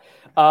 Yeah.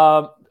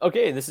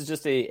 Okay. This is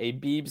just a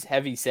Beebs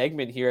heavy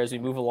segment here as we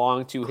move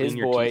along to his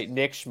boy,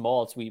 Nick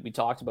Schmaltz. We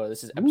talked about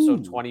this is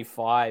episode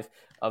 25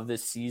 of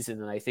this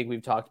season. And I think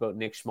we've talked about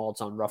Nick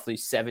Schmaltz on roughly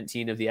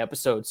 17 of the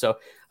episodes. So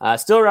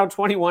still around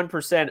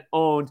 21%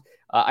 owned.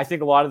 I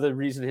think a lot of the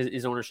reason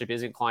his ownership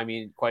isn't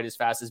climbing quite as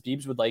fast as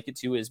Beebs would like it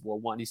to is, well,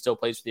 one, he still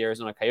plays for the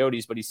Arizona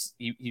Coyotes, but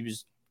he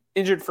was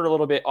injured for a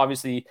little bit,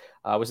 obviously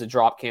was a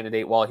drop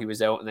candidate while he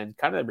was out, and then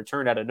kind of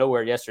returned out of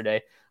nowhere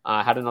yesterday.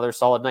 Had another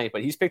solid night,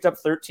 but he's picked up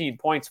 13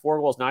 points, 4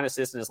 goals, 9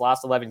 assists in his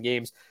last 11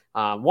 games,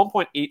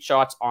 1.8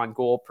 shots on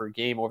goal per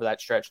game over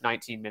that stretch,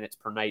 19 minutes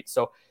per night.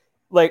 So,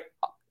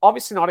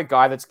 obviously not a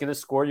guy that's going to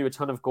score you a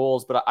ton of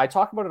goals, but I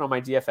talk about it on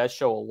my DFS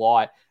show a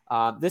lot.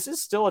 This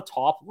is still a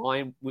top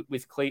line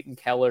with Clayton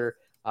Keller,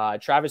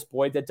 Travis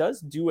Boyd that does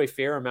do a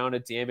fair amount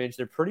of damage.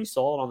 They're pretty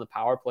solid on the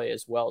power play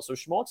as well. So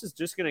Schmaltz is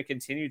just going to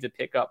continue to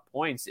pick up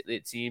points,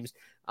 it seems,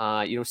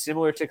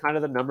 similar to kind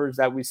of the numbers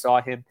that we saw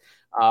him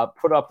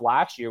put up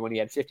last year when he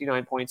had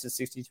 59 points in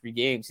 63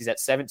 games. He's at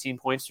 17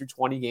 points through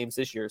 20 games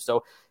this year.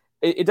 So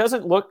it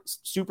doesn't look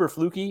super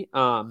fluky.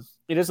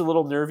 It is a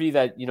little nervy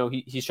that,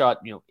 he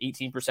shot, 18%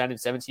 and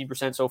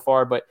 17% so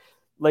far, but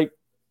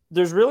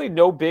there's really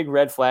no big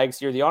red flags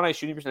here. The on-ice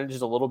shooting percentage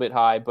is a little bit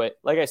high, but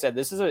like I said,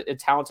 this is a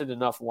talented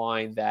enough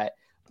line that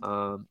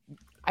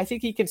I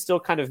think he can still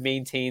kind of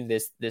maintain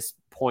this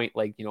point,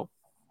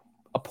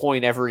 a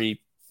point every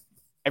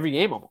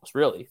game almost,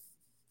 really.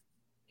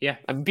 Yeah.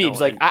 I mean,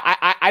 Beebs,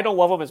 I don't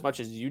love him as much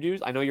as you do.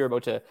 I know you're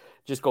about to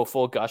just go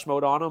full gush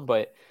mode on him,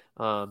 but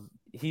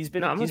he's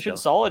been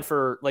solid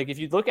for, if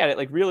you look at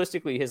it,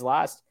 realistically, his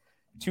last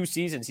 2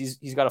 seasons,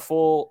 he's got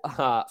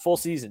a full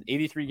season,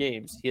 83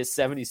 games. He has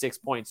 76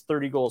 points,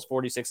 30 goals,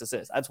 46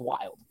 assists. That's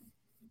wild.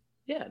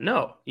 Yeah,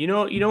 no. You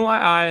know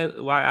why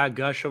I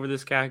gush over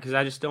this guy? Because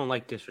I just don't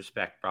like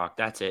disrespect, Brock.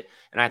 That's it.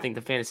 And I think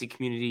the fantasy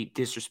community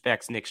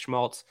disrespects Nick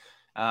Schmaltz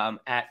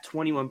at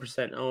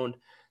 21% owned.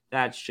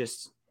 That's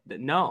just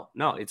no,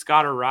 it's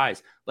got to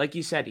rise. Like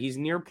you said, he's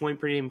near point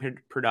per game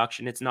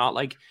production. It's not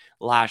like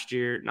last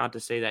year, not to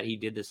say that he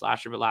did this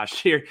last year, but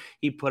last year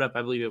he put up,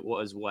 I believe it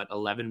was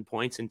 11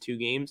 points in 2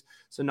 games.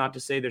 So not to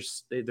say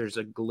there's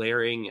a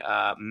glaring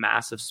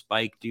massive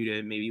spike due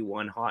to maybe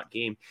one hot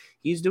game.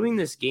 He's doing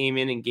this game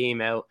in and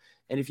game out.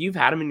 And if you've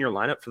had him in your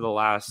lineup for the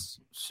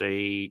last,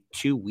 say,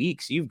 2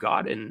 weeks, you've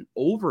gotten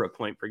over a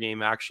point per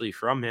game actually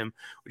from him,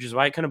 which is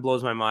why it kind of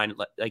blows my mind.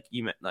 Like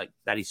you meant,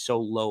 that he's so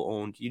low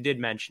owned. You did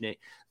mention it.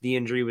 The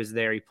injury was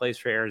there. He plays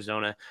for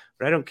Arizona,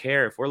 but I don't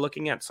care if we're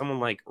looking at someone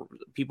like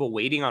people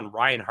waiting on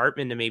Ryan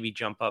Hartman to maybe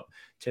jump up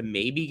to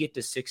maybe get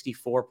to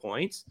 64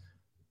 points.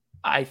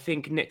 I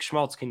think Nick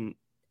Schmaltz can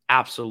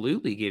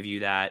absolutely give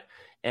you that.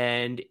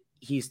 And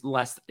he's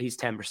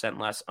 10%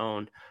 less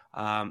owned.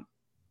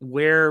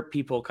 Where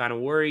people kind of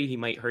worry he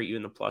might hurt you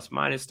in the plus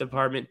minus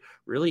department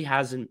really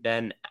hasn't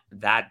been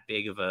that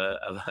big of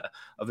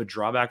a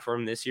drawback for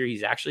him this year.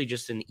 He's actually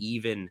just an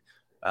even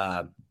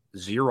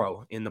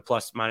 0 in the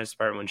plus minus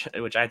department,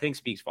 which I think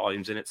speaks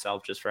volumes in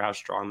itself just for how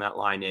strong that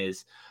line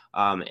is.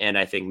 And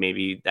I think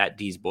maybe that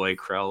D's boy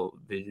Krell,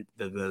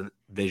 the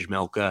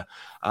Vizmelka,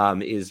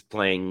 is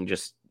playing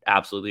just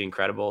absolutely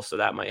incredible, so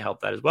that might help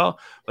that as well.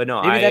 But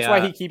no, maybe that's why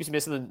he keeps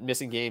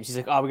missing games. He's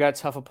like, we got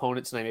a tough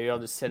opponent tonight. Maybe I'll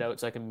just sit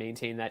out so I can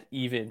maintain that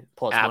even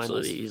plus.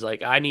 Absolutely, minus. He's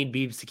like, I need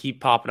Beebs to keep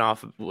popping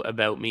off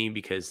about me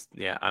because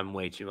I'm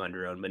way too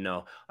underowned. But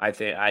no, I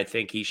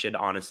think he should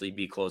honestly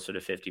be closer to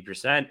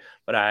 50%.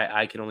 But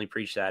I can only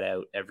preach that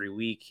out every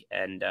week,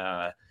 and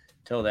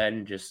till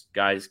then, just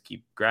guys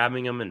keep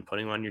grabbing him and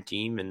putting him on your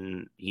team.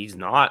 And he's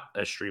not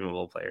a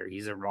streamable player;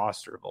 he's a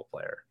rosterable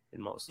player.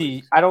 In most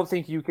leagues. I don't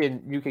think you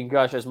can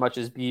gush as much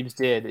as Beebs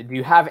did. Do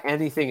you have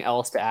anything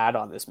else to add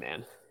on this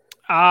man?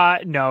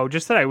 No,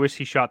 just that I wish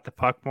he shot the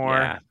puck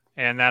more,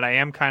 and that I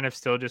am kind of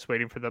still just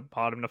waiting for the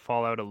bottom to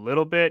fall out a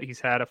little bit. He's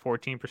had a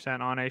 14%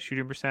 on-ice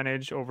shooting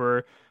percentage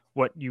over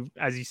what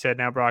as you said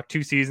now, Brock,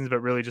 2 seasons, but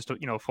really just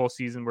a full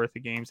season worth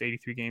of games,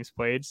 83 games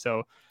played.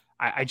 So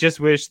I just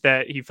wish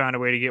that he found a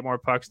way to get more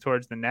pucks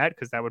towards the net,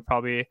 because that would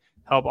probably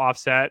help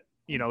offset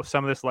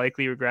some of this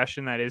likely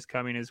regression that is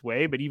coming his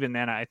way. But even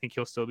then, I think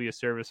he'll still be a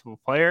serviceable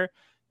player.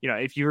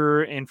 If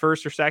you're in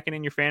first or second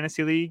in your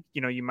fantasy league,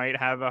 you might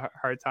have a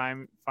hard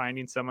time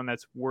finding someone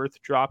that's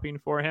worth dropping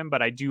for him.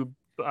 But I do,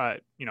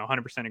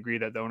 100% agree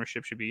that the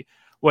ownership should be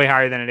way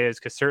higher than it is.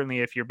 Because certainly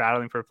if you're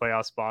battling for a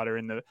playoff spot or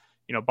in the,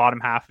 bottom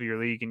half of your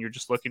league and you're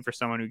just looking for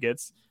someone who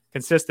gets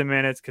consistent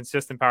minutes,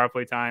 consistent power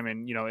play time,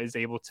 and, is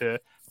able to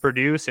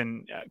produce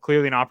and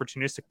clearly an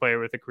opportunistic player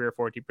with a career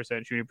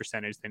 40% shooting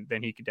percentage,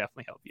 then he could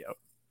definitely help you out.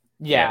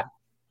 Yeah.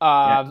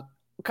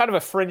 Kind of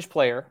a fringe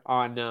player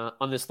on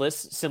this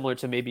list, similar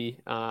to maybe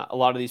a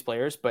lot of these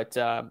players, but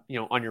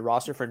on your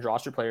roster, fringe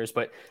roster players.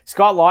 But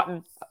Scott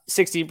Laughton,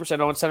 16%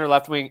 owned, center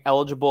left wing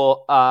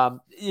eligible.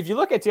 If you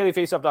look at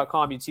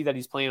dailyfaceoff.com, you'd see that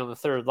he's playing on the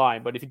third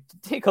line. But if you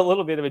take a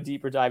little bit of a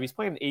deeper dive, he's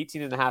playing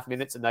 18 and a half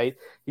minutes a night.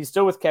 He's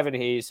still with Kevin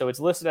Hayes, so it's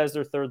listed as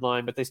their third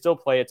line, but they still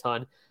play a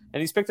ton.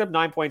 And he's picked up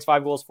 9 points,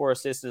 5 goals, 4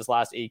 assists in his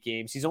last 8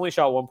 games. He's only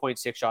shot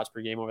 1.6 shots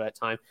per game over that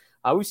time.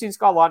 We've seen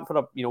Scott Laughton put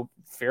up,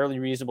 fairly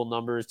reasonable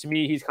numbers. To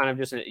me, he's kind of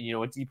just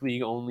a deep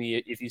league only.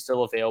 If he's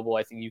still available,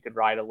 I think you could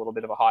ride a little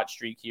bit of a hot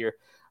streak here.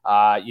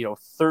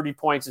 30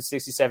 points in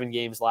 67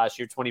 games last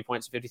year, 20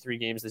 points in 53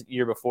 games the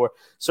year before.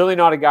 Certainly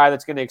not a guy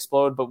that's going to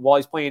explode, but while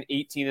he's playing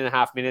 18 and a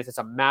half minutes, it's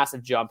a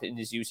massive jump in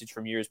his usage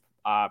from years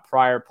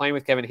prior. Playing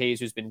with Kevin Hayes,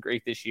 who's been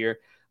great this year.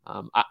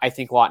 I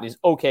think Laughton is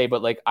okay,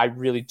 but I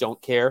really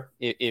don't care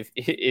if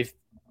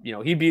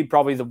he'd be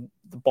probably the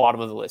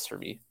bottom of the list for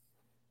me.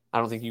 I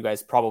don't think you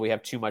guys probably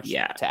have too much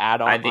to add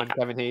on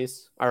Kevin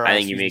Hayes. I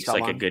think he makes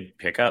a good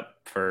pickup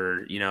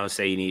for,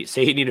 say you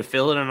need to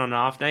fill it on an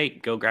off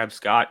night, go grab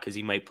Scott because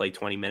he might play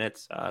 20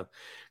 minutes.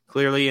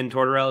 Clearly in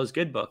Tortorella's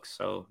good books,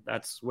 so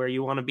that's where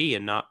you want to be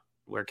and not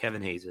where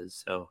Kevin Hayes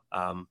is. So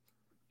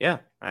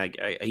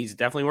he's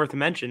definitely worth a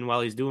mention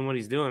while he's doing what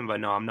he's doing. But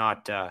no, I'm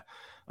not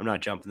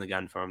jumping the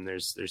gun for him.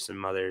 There's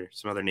some other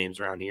names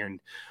around here,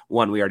 and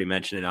one we already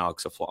mentioned in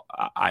Alex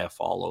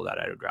Iafallo that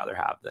I would rather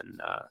have than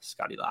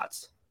Scotty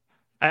Latz.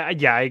 I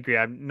agree.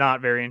 I'm not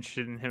very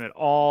interested in him at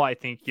all. I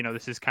think,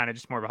 this is kind of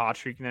just more of a hot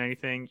streak than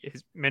anything.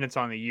 His minutes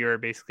on the year are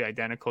basically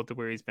identical to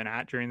where he's been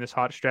at during this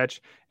hot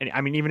stretch. And I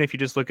mean, even if you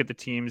just look at the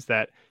teams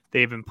that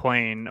they've been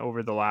playing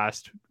over the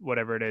last,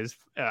 whatever it is,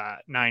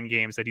 9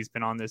 games that he's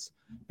been on this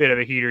bit of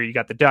a heater, you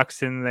got the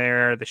Ducks in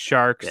there, the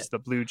Sharks, the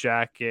Blue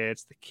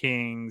Jackets, the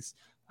Kings,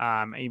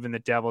 even the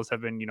Devils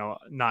have been,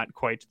 not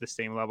quite to the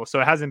same level.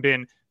 So it hasn't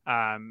been,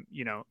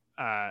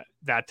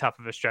 that tough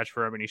of a stretch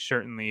for him, and he's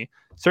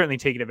certainly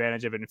taken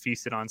advantage of it and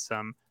feasted on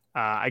some,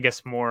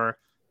 more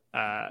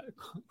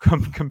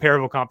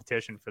comparable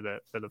competition for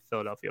the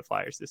Philadelphia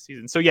Flyers this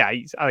season. So yeah,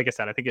 like I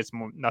said, I think it's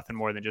nothing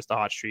more than just a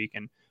hot streak,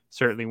 and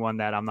certainly one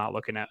that I'm not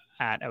looking at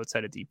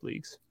outside of deep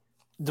leagues.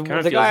 The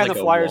guy on the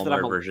Flyers that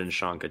I'm version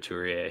Sean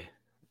Couturier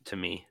to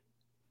me.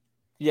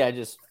 Yeah,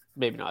 just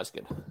maybe not as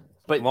good.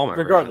 But Walmart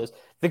regardless,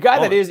 the guy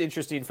that is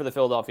interesting for the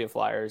Philadelphia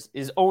Flyers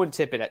is Owen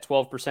Tippett at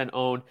 12%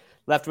 owned,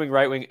 left wing,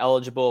 right wing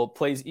eligible,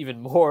 plays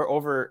even more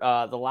over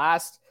the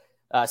last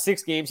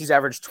 6 games. He's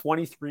averaged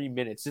 23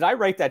 minutes. Did I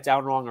write that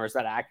down wrong, or is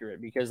that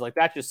accurate? Because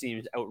that just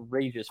seems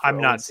outrageous. I'm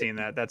not seeing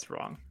that. That's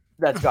wrong.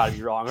 That's got to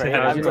be wrong,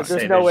 right?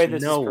 There's no way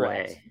this is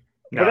correct.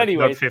 No, but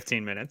anyway,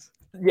 15 minutes.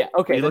 Yeah.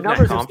 Okay. The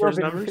numbers are still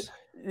numbers.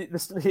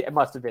 It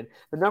must have been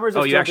the numbers.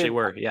 Oh, you actually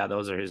were. Yeah,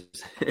 those are his.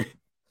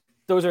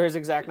 Those are his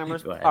exact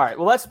numbers. All right.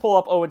 Well, let's pull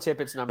up Owen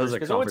Tippett's numbers,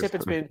 because Owen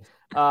Tippett's been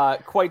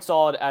quite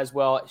solid as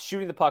well,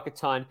 shooting the puck a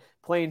ton,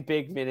 playing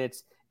big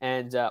minutes,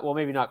 and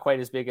maybe not quite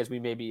as big as we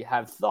maybe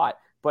have thought.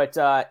 But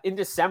in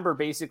December,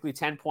 basically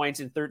 10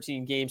 points in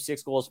 13 games,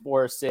 6 goals,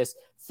 4 assists,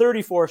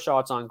 34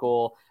 shots on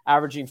goal,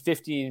 averaging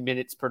 15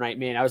 minutes per night.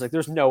 Man, I was like,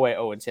 there's no way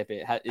Owen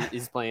Tippett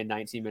is playing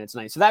 19 minutes a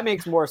night. So that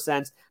makes more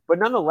sense. But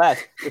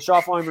nonetheless, the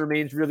shot volume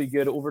remains really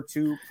good, over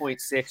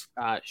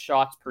 2.6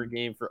 shots per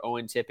game for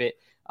Owen Tippett.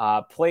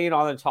 Playing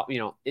on the top,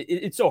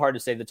 it's so hard to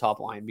say the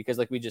top line, because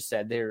like we just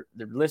said, they're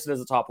listed as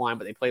the top line,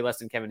 but they play less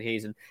than Kevin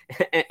Hayes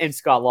and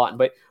Scott Laughton.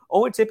 But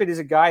Owen Tippett is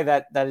a guy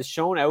that has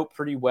shown out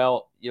pretty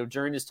well,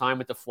 during his time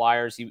with the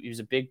Flyers. He was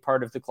a big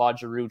part of the Claude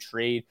Giroux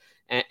trade,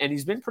 and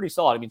he's been pretty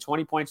solid. I mean,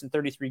 20 points in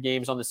 33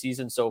 games on the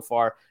season so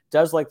far,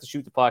 does like to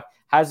shoot the puck,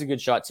 has a good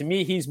shot. To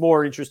me, he's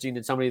more interesting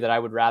than somebody that I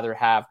would rather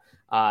have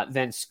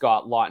than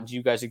Scott Laughton. Do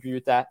you guys agree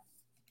with that?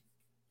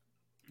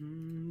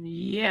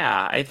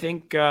 Yeah, I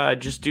think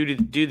just due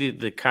to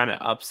the kind of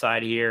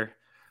upside here,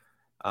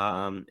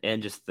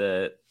 and just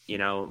the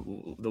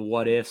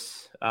what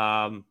ifs.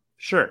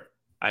 Sure,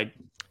 I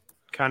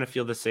kind of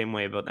feel the same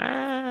way about.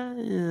 I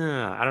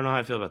don't know how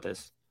I feel about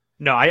this.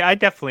 No, I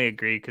definitely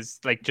agree,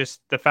 because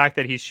just the fact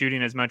that he's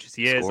shooting as much as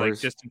he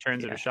is, just in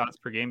terms of a shots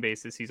per game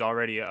basis, he's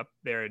already up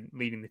there and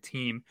leading the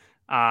team.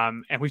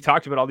 And we've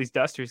talked about all these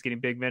dusters getting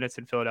big minutes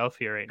in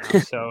Philadelphia right now.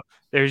 So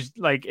there's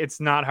it's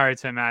not hard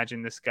to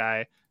imagine this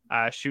guy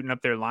shooting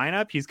up their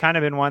lineup. He's kind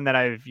of been one that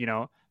I've,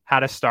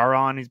 had a star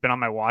on. He's been on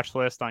my watch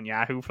list on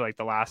Yahoo for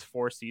the last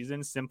 4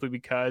 seasons, simply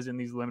because in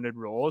these limited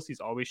roles, he's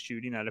always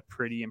shooting at a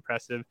pretty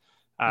impressive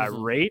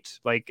rate.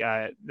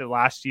 The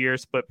last year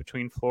split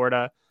between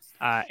Florida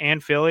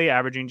and Philly,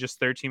 averaging just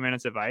 13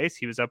 minutes of ice.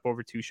 He was up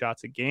over 2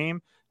 shots a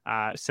game.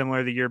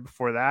 Similar the year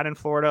before that in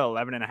Florida,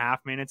 11.5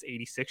 minutes,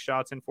 86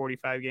 shots in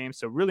 45 games.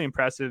 So really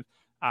impressive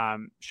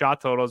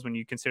shot totals when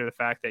you consider the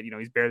fact that,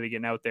 he's barely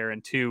getting out there,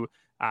 and 2,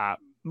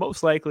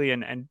 most likely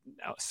and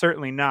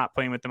certainly not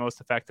playing with the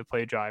most effective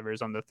play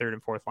drivers on the third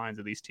and fourth lines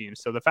of these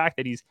teams. So the fact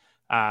that he's,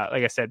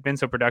 like I said, been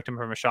so productive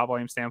from a shot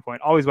volume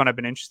standpoint, always one I've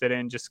been interested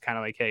in, just kind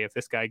of like, hey, if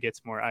this guy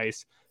gets more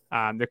ice,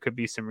 there could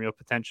be some real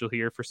potential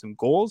here for some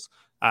goals.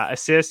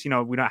 Assists,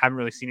 haven't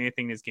really seen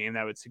anything in his game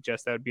that would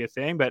suggest that would be a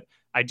thing, but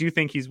I do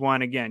think he's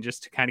one, again,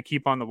 just to kind of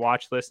keep on the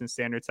watch list in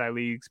standard side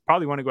leagues.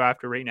 Probably want to go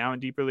after right now in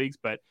deeper leagues,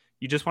 but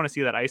you just want to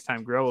see that ice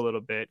time grow a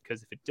little bit,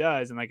 because if it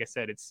does, and like I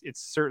said, it's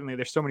certainly,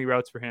 there's so many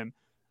routes for him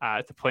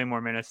to play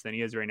more minutes than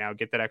he is right now,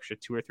 get that extra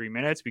 2 or 3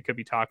 minutes. We could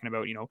be talking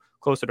about,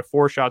 closer to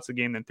 4 shots a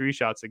game than 3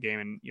 shots a game,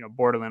 and,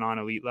 borderline on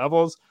elite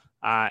levels,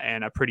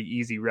 and a pretty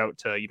easy route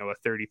to, a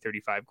 30,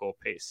 35 goal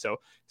pace. So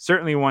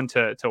certainly one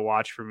to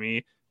watch for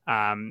me.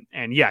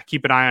 And yeah,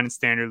 keep an eye on in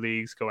standard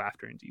leagues, go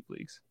after in deep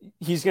leagues.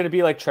 He's going to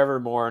be like Trevor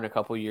Moore in a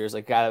couple of years,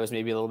 like a guy that was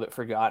maybe a little bit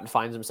forgotten,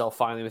 finds himself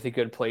finally with a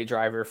good play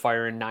driver,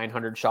 firing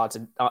 900 shots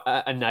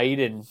a night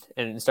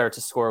and starts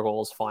to score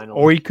goals finally.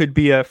 Or he could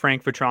be a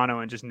Frank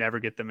Vetrano and just never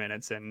get the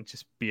minutes and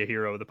just be a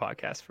hero of the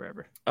podcast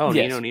forever. Oh,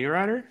 yes. Nino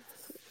Niederreiter?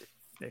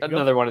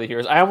 Another one of the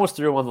heroes. I almost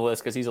threw him on the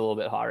list because he's a little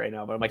bit hot right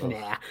now, but I'm like,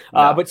 nah.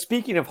 No. But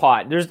speaking of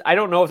hot, I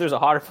don't know if there's a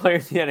hotter player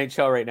in the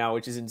NHL right now,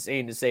 which is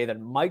insane to say,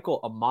 than Michael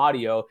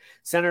Amadio,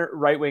 center,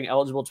 right wing,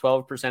 eligible,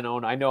 12%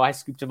 owned. I know I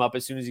scooped him up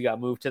as soon as he got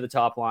moved to the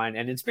top line,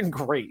 and it's been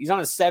great. He's on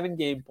a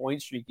 7-game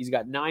point streak. He's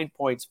got 9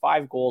 points,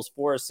 5 goals,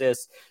 4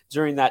 assists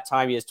during that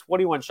time. He has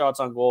 21 shots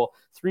on goal,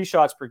 3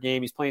 shots per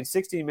game. He's playing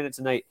 16 minutes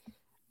a night.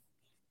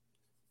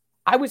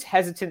 I was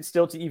hesitant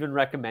still to even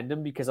recommend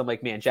him because I'm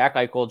like, man, Jack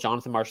Eichel,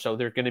 Jonathan Marchessault,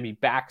 they're going to be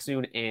back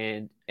soon,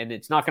 and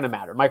it's not going to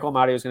matter. Michael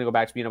Amadio is going to go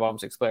back to being a bottom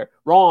 6 player.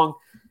 Wrong.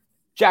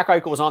 Jack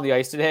Eichel was on the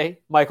ice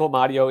today. Michael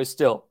Amadio is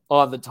still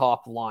on the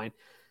top line.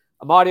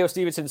 Amadio,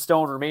 Stevenson,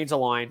 Stone remains a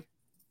line.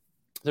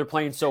 They're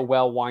playing so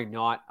well, why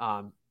not?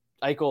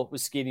 Eichel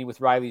was skating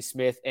with Riley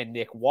Smith and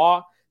Nick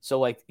Waugh, so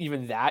like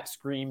even that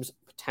screams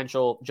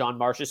potential John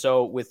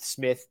Marchessault with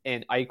Smith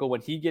and Eichel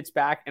when he gets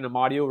back, and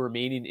Amadio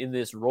remaining in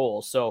this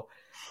role. So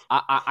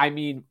I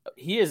mean,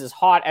 he is as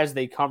hot as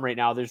they come right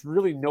now. There's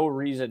really no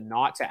reason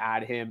not to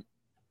add him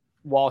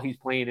while he's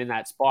playing in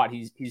that spot.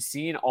 He's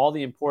seeing all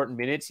the important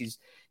minutes. He's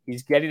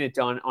getting it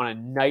done on a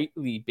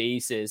nightly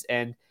basis.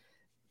 And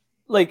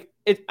like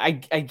I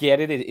get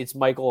it. It's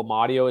Michael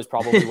Amadio is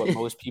probably what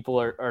most people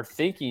are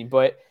thinking,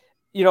 but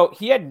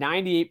he had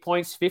 98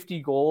 points,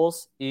 50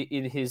 goals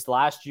in his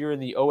last year in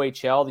the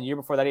OHL. The year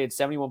before that, he had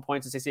 71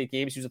 points in 68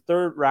 games. He was a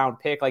 3rd-round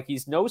pick. Like,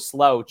 he's no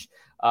slouch.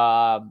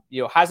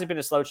 Hasn't been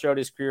a slouch throughout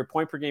his career.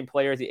 Point per game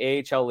player at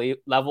the AHL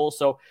level.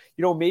 So,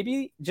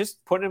 maybe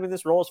just putting him in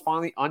this role is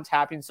finally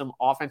untapping some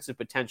offensive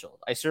potential.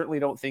 I certainly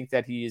don't think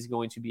that he is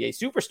going to be a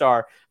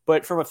superstar,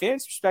 but from a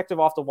fan's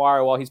perspective off the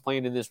wire while he's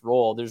playing in this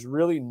role, there's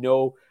really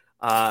no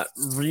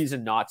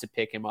reason not to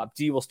pick him up.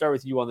 D, we'll start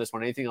with you on this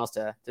one. Anything else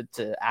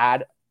to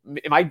add?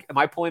 Am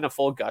I pulling a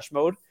full gush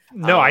mode?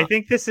 No, I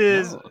think this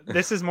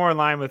is more in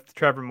line with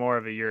Trevor Moore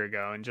of a year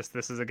ago, and just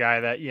this is a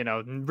guy that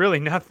really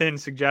nothing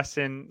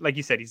suggesting. Like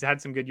you said, he's had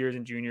some good years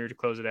in junior to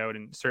close it out,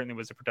 and certainly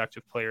was a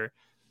productive player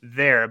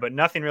there, but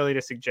nothing really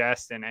to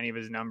suggest in any of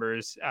his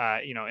numbers.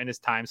 In his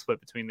time split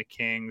between the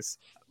Kings,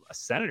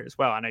 Senators,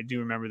 well, and I do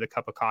remember the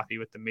cup of coffee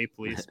with the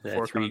Maple Leafs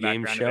before coming back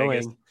around to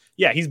Vegas.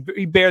 Yeah,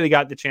 he barely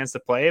got the chance to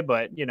play,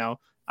 but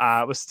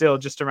was still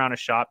just around a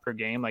shot per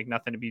game, like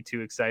nothing to be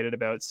too excited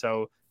about.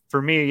 So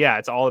for me, yeah,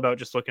 it's all about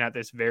just looking at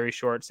this very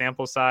short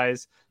sample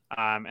size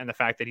and the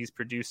fact that he's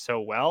produced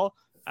so well.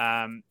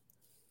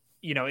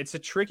 It's a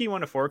tricky one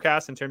to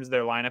forecast in terms of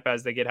their lineup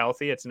as they get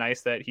healthy. It's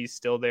nice that he's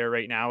still there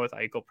right now with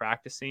Eichel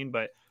practicing,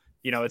 but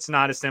it's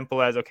not as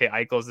simple as, okay,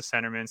 Eichel's the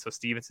centerman, so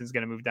Stevenson's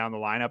going to move down the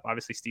lineup.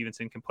 Obviously,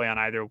 Stevenson can play on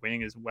either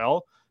wing as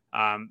well.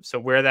 So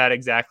where that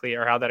exactly,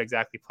 or how that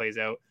exactly plays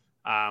out,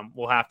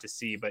 we'll have to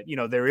see. But,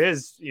 there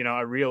is,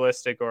 a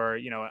realistic or,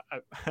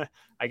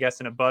 I guess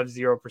an above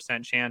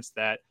 0% chance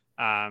that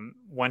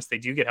once they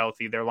do get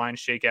healthy, their lines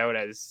shake out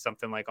as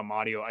something like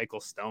Amadio,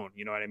 Eichel, Stone.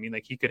 You know what I mean?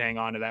 Like, he could hang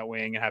on to that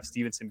wing and have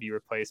Stevenson be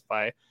replaced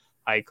by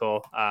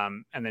Eichel,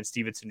 and then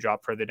Stevenson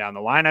drop further down the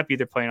lineup,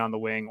 either playing on the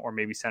wing or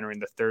maybe centering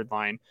the third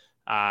line,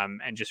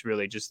 and just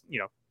really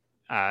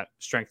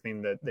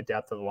strengthening the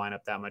depth of the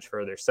lineup that much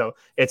further. So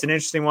it's an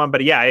interesting one,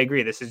 but yeah, I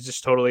agree. This is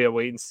just totally a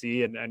wait and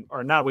see,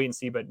 or not wait and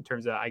see, but in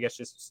terms of, I guess,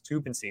 just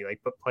stoop and see,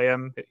 but play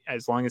him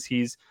as long as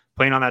he's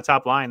playing on that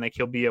top line, like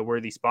he'll be a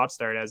worthy spot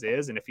start as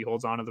is. And if he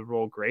holds on to the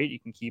role, great. You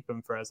can keep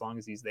him for as long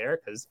as he's there,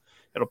 because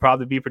it'll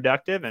probably be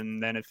productive.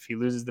 And then if he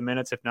loses the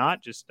minutes, if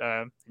not, just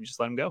let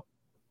him go.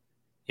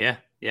 Yeah.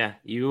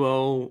 You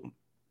owe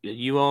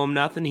him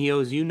nothing. He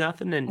owes you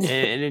nothing, and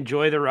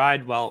enjoy the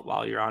ride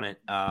while you're on it.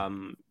 I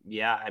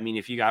mean,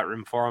 if you got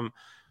room for him,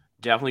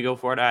 definitely go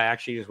for it. I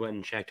actually just went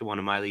and checked one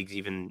of my leagues.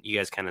 Even you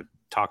guys kind of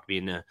talked me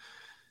into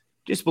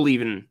just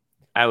believing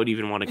I would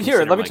even want to consider.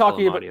 Here, let me Michael talk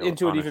you Amadio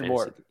into it even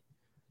more.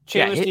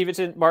 Chandler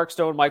Stevenson, Mark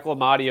Stone, Michael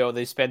Amadio,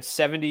 they spent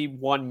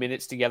 71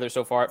 minutes together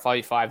so far at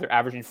Folly 5. They're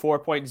averaging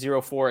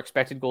 4.04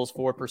 expected goals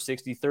 4 per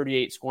 60,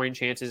 38 scoring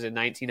chances, and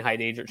 19 high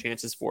danger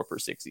chances 4 per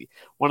 60.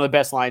 One of the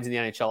best lines in the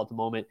NHL at the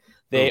moment.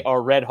 They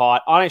are red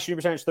hot. On-ice shooting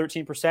percentage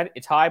 13%.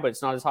 It's high, but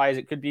it's not as high as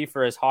it could be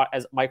for as hot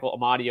as Michael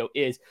Amadio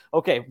is.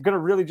 Okay, I'm going to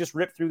really just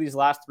rip through these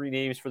last three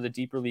names for the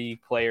deeper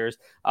league players.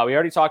 We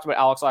already talked about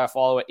Alex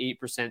Iafallo at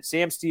 8%.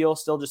 Sam Steele,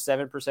 still just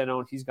 7%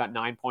 owned. He's got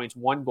 9 points,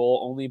 1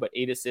 goal only, but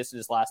 8 assists in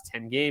his last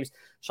 10 games.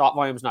 Shot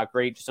volume's not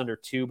great, just under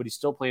 2, but he's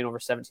still playing over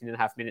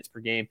 17.5 minutes per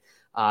game.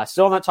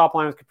 Still on that top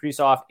line with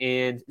Kaprizov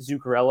and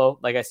Zuccarello.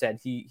 Like I said,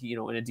 he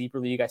in a deeper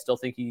league, I still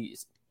think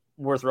he's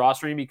worth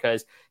rostering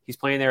because he's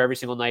playing there every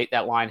single night.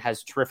 That line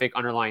has terrific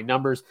underlying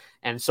numbers.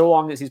 And so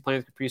long as he's playing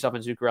with Kaprizov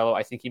and Zuccarello,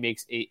 I think he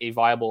makes a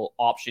viable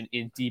option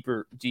in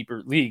deeper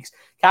leagues.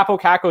 Capo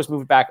Caco's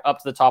moved back up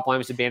to the top line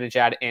with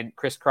Zibanejad and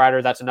Chris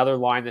Kreider. That's another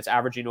line that's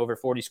averaging over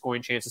 40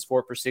 scoring chances,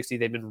 4 per 60.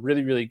 They've been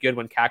really, really good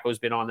when Caco's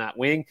been on that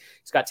wing.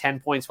 He's got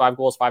 10 points, 5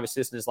 goals, 5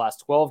 assists in his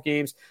last 12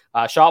 games.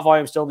 Shot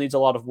volume still needs a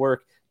lot of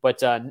work.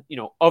 But,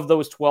 of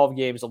those 12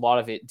 games, a lot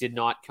of it did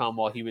not come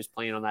while he was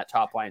playing on that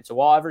top line. So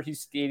while ever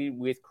he's skating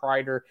with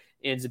Kreider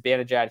and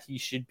Zibanejad, he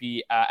should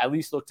be at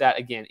least looked at,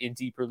 again, in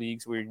deeper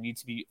leagues where you need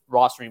to be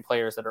rostering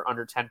players that are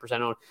under 10%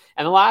 owned.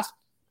 And the last,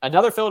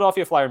 another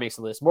Philadelphia Flyer makes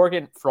the list.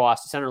 Morgan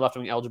Frost, center left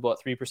wing eligible at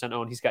 3%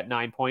 owned. He's got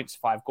 9 points,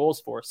 5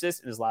 goals, 4 assists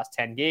in his last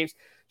 10 games.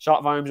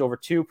 Shot volume's over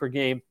 2 per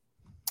game.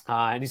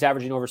 And he's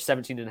averaging over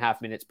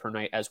 17.5 minutes per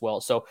night as well.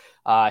 So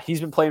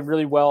he's been playing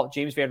really well.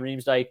 James Van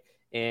Riemsdyk,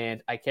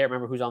 and I can't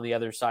remember who's on the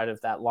other side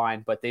of that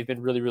line, but they've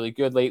been really, really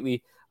good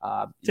lately.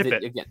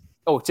 Tippett. Again.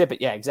 Oh, Tippett.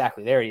 Yeah,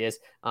 exactly. There he is.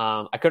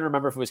 I couldn't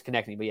remember if it was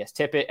Konechny, but yes,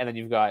 Tippett. And then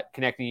you've got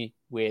Konechny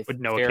with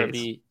Noah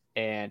Farabee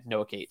and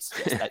Noah Cates.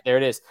 Yes, there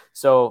it is.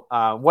 So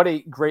what a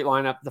great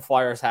lineup the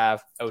Flyers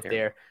have out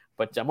there.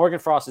 But Morgan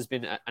Frost has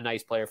been a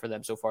nice player for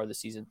them so far this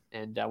season.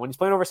 And when he's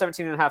playing over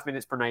 17.5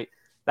 minutes per night,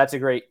 that's a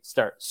great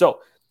start.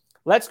 So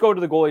let's go to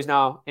the goalies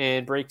now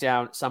and break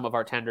down some of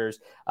our tenders.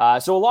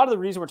 So a lot of the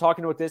reason we're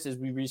talking about this is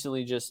we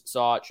recently just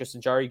saw Tristan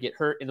Jarry get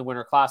hurt in the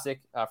Winter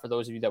Classic. For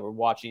those of you that were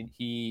watching,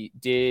 he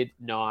did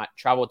not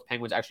travel with the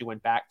Penguins, actually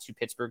went back to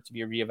Pittsburgh to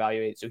be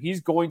reevaluated. So he's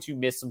going to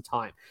miss some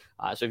time.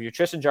 So if you're a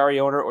Tristan Jarry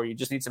owner or you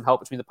just need some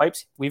help between the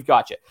pipes, we've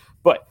got you.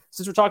 But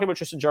since we're talking about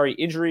Tristan Jarry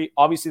injury,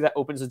 obviously that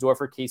opens the door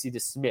for Casey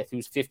DeSmith,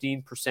 who's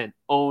 15%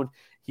 owned.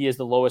 He is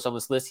the lowest on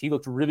this list. He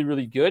looked really,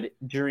 really good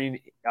during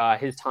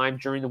his time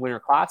during the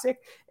Winter Classic.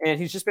 And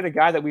he's just been a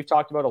guy that we've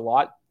talked about a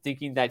lot,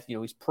 thinking that,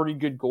 he's pretty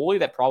good goalie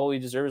that probably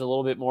deserves a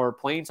little bit more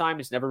playing time.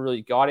 He's never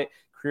really got it.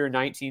 Career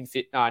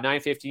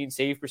 915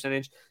 save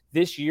percentage.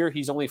 This year,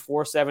 he's only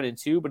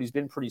 4-7-2, but he's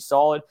been pretty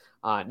solid.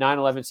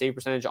 911 save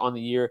percentage on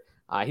the year.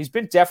 He's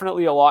been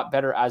definitely a lot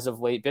better as of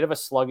late. Bit of a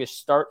sluggish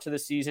start to the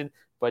season,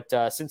 but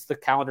since the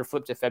calendar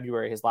flipped to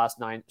November,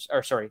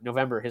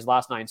 his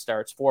last 9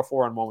 starts,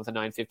 4-4-1 with a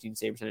 915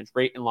 save percentage,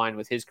 right in line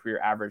with his career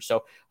average.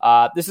 So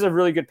this is a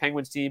really good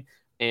Penguins team,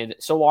 and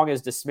so long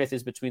as DeSmith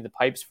is between the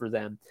pipes for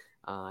them,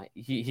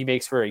 he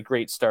makes for a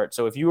great start.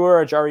 So if you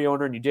are a Jarry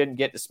owner and you didn't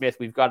get DeSmith,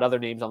 we've got other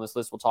names on this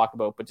list we'll talk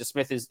about, but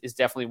DeSmith is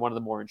definitely one of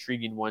the more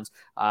intriguing ones.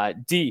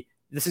 D,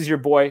 this is your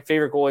boy,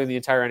 favorite goalie in the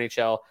entire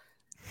NHL.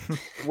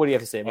 What do you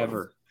have to say about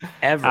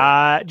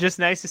Ever. Just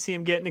nice to see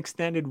him get an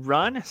extended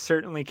run.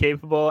 Certainly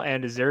capable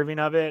and deserving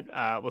of it.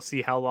 We'll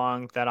see how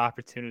long that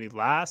opportunity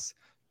lasts.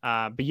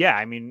 But yeah,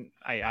 I mean,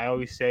 I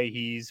always say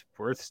he's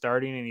worth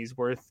starting and he's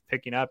worth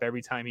picking up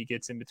every time he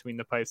gets in between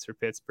the pipes for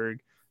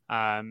Pittsburgh.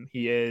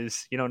 He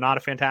is, not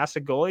a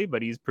fantastic goalie,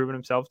 but he's proven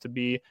himself to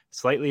be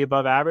slightly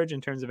above average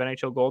in terms of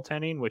NHL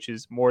goaltending, which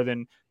is more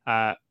than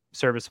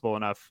serviceable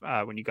enough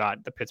when you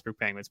got the Pittsburgh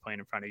Penguins playing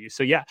in front of you.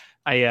 So yeah,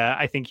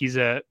 I think he's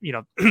a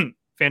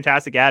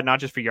fantastic ad, not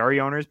just for Jarry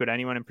owners, but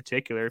anyone in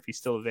particular. If he's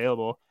still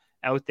available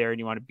out there and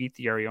you want to beat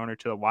the Jarry owner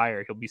to the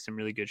wire, he'll be some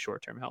really good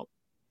short-term help.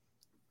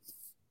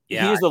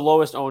 Yeah, he is the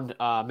lowest owned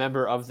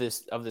member of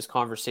this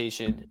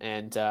conversation,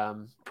 and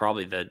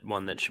probably the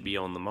one that should be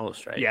owned the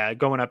most, right? Yeah,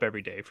 going up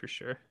every day for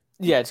sure.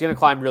 Yeah, it's going to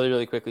climb really,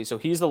 really quickly. So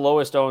he's the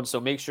lowest owned. So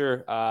make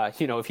sure,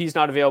 if he's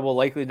not available,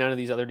 likely none of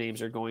these other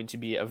names are going to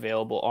be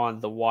available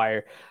on the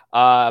wire.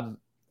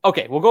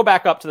 Okay, we'll go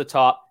back up to the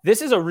top.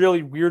 This is a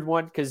really weird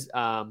one because,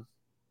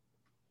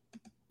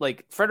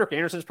 Frederik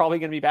Andersen's probably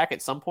going to be back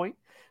at some point.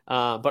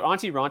 But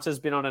Antti Raanta has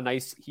been on a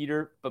nice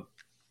heater, but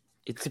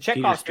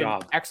Kachekhov's been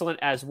excellent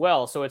as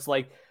well. So it's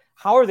like,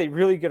 how are they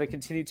really going to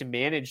continue to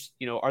manage?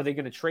 Are they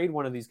going to trade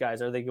one of these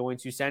guys? Are they going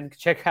to send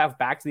Kachekov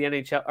back to the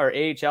NHL or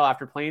AHL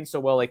after playing so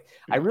well?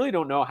 I really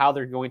don't know how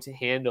they're going to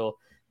handle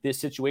this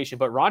situation.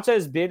 But Raanta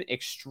has been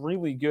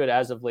extremely good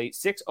as of late.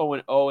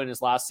 6-0-0 in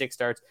his last 6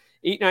 starts.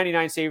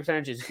 899 save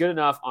percentage is good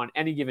enough on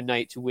any given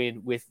night to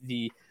win with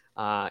the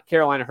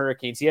Carolina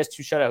Hurricanes. He has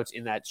 2 shutouts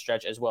in that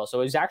stretch as well.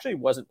 So he actually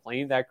wasn't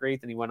playing that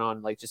great. Then he went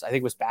on I think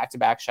it was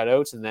back-to-back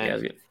shutouts, and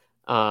then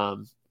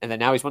and then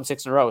now he's won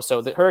 6 in a row.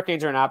 So the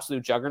Hurricanes are an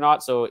absolute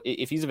juggernaut. So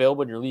if he's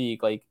available in your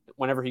league,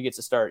 whenever he gets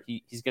a start,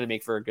 he's going to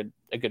make for a good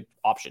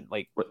option.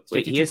 Wait,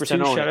 he has 2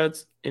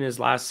 shutouts in his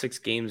last 6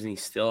 games, and he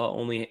still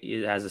only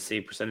has a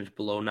save percentage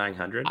below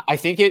 900. I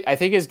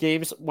think his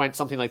games went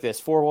something like this: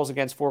 4 goals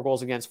against, 4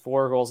 goals against,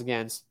 4 goals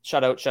against,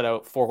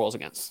 shutout, 4 goals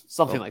against,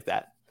 something like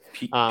that.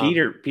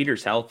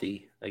 Peter's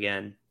healthy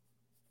again.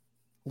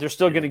 They're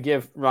still going to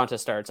give Raanta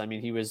starts. I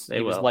mean, he was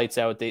lights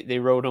out. They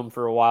rode him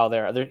for a while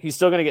there. He's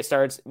still going to get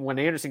starts. When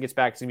Anderson gets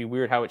back, it's going to be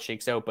weird how it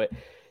shakes out. But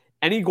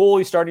any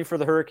goalie starting for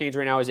the Hurricanes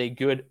right now is a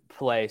good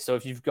play. So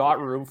if you've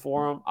got room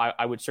for him,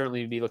 I would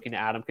certainly be looking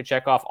at Adam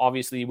Kochetkov.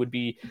 Obviously, would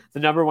be the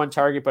number one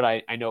target, but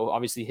I know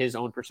obviously his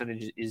own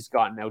percentage is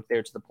gotten out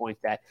there to the point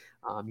that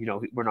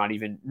we're not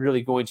even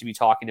really going to be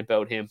talking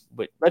about him.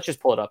 But let's just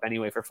pull it up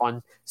anyway for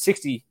fun.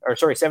 70%.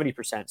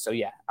 So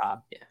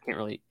can't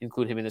really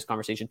include him in this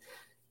conversation.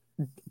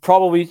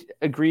 Probably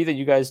agree that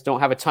you guys don't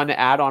have a ton to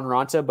add on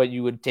Raanta, but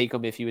you would take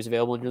him if he was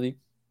available in your league.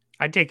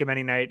 I'd take him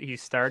any night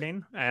he's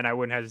starting, and I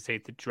wouldn't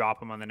hesitate to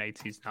drop him on the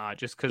nights he's not,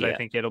 just because I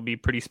think it'll be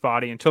pretty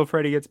spotty until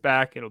Freddie gets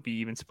back. It'll be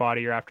even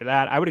spottier after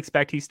that. I would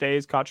expect he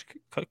stays. Kochetkov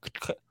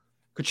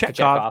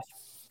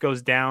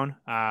goes down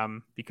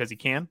because he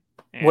can.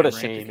 What a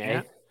shame,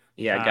 eh?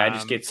 Yeah, guy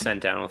just gets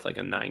sent down with like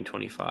a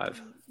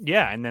 925.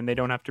 Yeah, and then they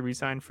don't have to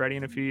re-sign Freddie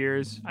in a few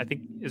years. I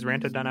think, is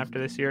Raanta done after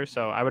this year?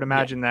 So I would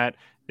imagine that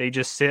they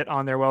just sit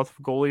on their wealth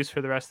of goalies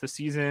for the rest of the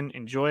season,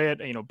 enjoy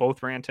it.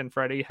 Both Raanta and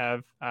Freddie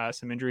have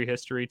some injury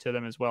history to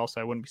them as well, so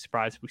I wouldn't be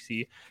surprised if we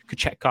see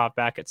Kochetkov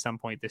back at some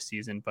point this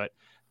season. But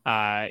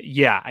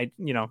Raanta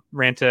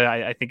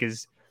I think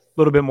is a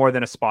little bit more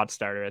than a spot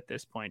starter at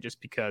this point,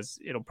 just because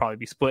it'll probably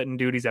be splitting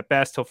duties at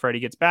best till Freddie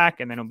gets back,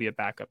 and then he'll be a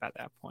backup at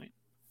that point.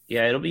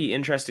 Yeah, it'll be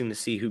interesting to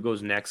see who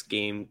goes next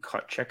game.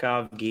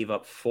 Kochetkov gave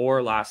up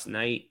 4 last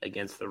night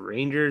against the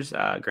Rangers.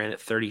 Granted,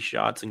 30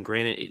 shots, and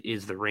granted, it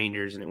is the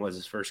Rangers, and it was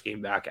his first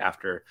game back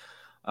after,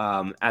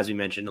 as we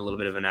mentioned, a little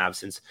bit of an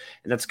absence.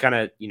 And that's kind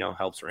of,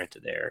 helps Raanta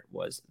there,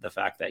 was the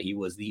fact that he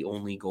was the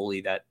only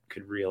goalie that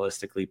could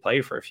realistically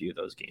play for a few of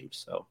those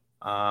games. So,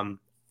 I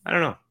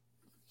don't know.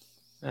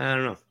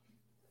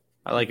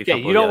 I like a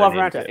couple you don't love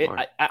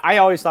Raanta. I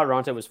always thought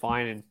Raanta was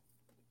fine, and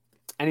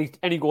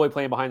any goalie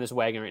playing behind this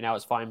wagon right now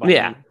is fine by me.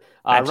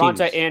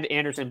 Raanta and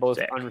Anderson both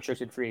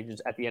unrestricted free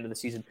agents at the end of the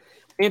season.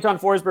 Anton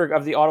Forsberg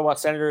of the Ottawa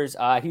Senators,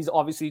 he's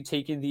obviously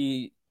taken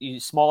the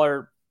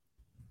smaller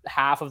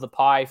half of the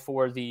pie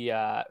for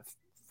the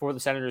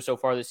Senators so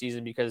far this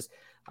season because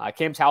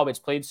Cam Talbot's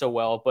played so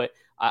well. But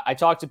I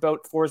talked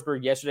about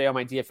Forsberg yesterday on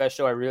my DFS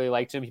show. I really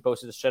liked him. He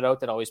posted a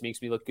shutout that always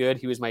makes me look good.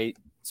 He was my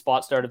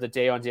spot start of the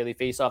day on Daily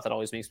Faceoff. That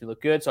always makes me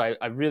look good. So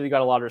I really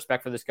got a lot of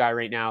respect for this guy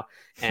right now.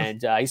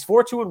 And he's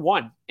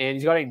 4-2-1, and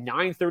he's got a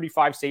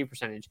 .935 save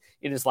percentage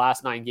in his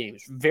last 9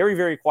 games. Very,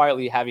 very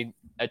quietly having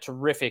a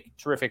terrific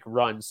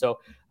run. So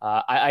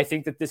I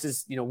think that this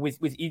is,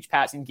 with each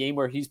passing game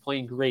where he's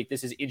playing great,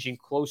 this is inching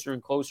closer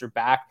and closer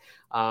back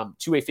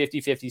to a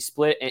 50-50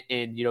 split.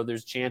 And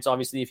there's a chance,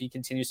 obviously, if he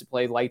continues to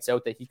play lights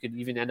out, that he could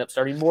even end up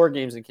starting more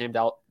games than Cam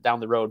down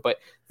the road. But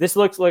this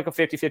looks like a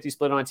 50-50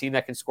 split on a team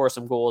that can score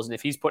some goals. And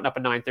if he's putting up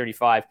a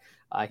 .935,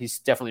 he's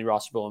definitely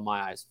rosterable in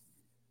my eyes.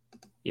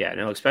 Yeah,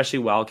 no, especially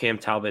while Cam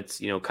Talbot's,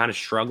 kind of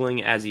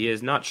struggling as he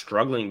is. Not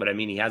struggling, but I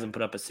mean, he hasn't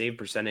put up a save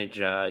percentage.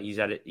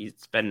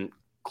 He's been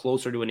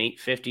closer to an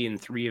 850 in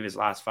 3 of his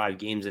last 5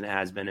 games than it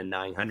has been in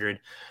 900.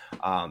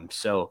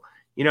 So,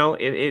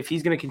 if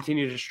he's going to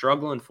continue to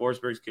struggle and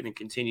Forsberg's going to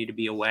continue to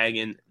be a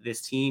wagon, this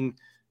team,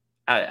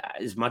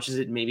 as much as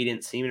it maybe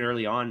didn't seem it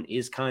early on,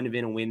 is kind of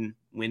in a win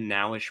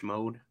now-ish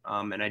mode.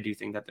 And I do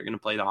think that they're going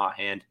to play the hot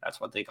hand. That's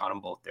what they got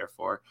them both there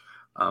for.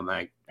 I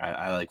like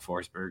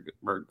Forsberg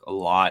a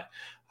lot.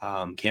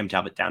 Cam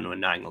Talbot down to a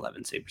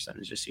 911 save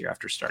percentage this year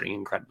after starting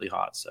incredibly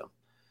hot. So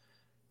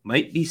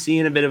might be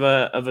seeing a bit of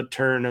a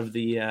turn of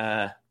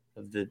the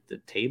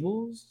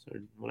tables,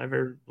 or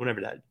whatever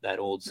that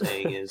old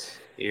saying is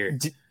here.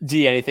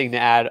 D, anything to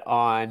add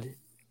on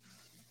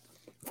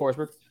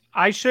Forsberg?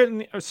 I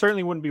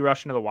certainly wouldn't be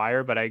rushing to the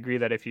wire, but I agree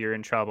that if you're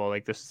in trouble,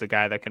 like, this is a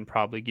guy that can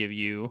probably give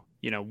you,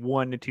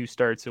 1 to 2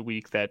 starts a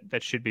week that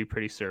should be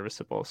pretty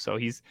serviceable. So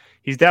he's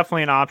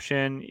definitely an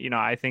option.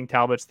 I think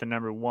Talbot's the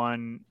number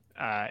 1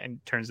 in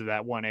terms of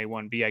that 1A,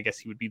 1B. I guess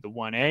he would be the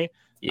 1A.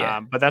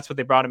 Yeah. But that's what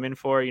they brought him in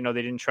for. They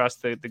didn't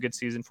trust the good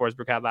season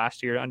Forsberg had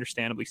last year,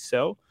 understandably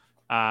so.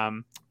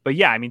 But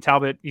yeah, I mean,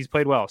 Talbot, he's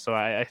played well. So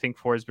I think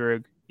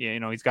Forsberg,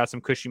 he's got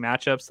some cushy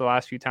matchups the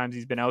last few times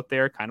he's been out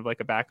there, kind of like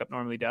a backup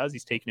normally does.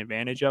 He's taken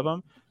advantage of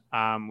them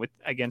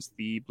against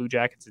the Blue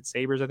Jackets and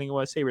Sabres, I think it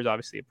was. Sabres,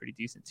 obviously a pretty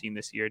decent team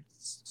this year,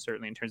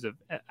 certainly in terms of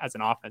as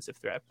an offensive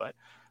threat. But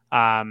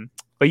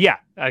yeah,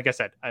 like I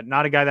said,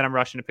 not a guy that I'm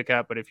rushing to pick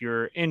up, but if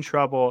you're in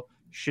trouble,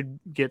 should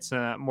get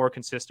some more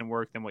consistent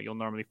work than what you'll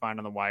normally find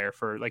on the wire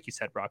for, like you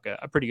said, Brock,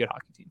 a pretty good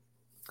hockey team.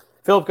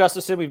 Filip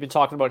Gustavsson, we've been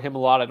talking about him a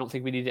lot. I don't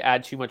think we need to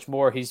add too much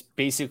more. He's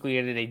basically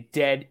in a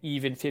dead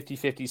even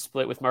 50-50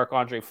 split with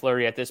Marc-Andre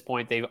Fleury at this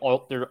point. They're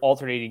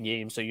alternating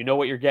games, so you know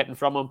what you're getting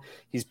from him.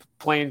 He's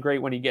playing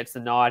great when he gets the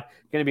nod.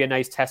 Going to be a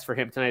nice test for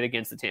him tonight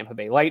against the Tampa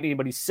Bay Lightning,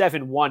 but he's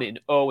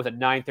 7-1-0 with a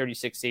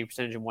 .936 save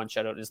percentage and 1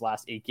 shutout in his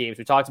last 8 games.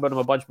 We talked about him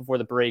a bunch before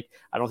the break.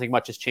 I don't think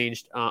much has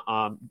changed,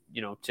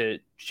 to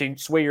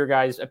sway your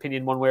guys'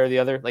 opinion one way or the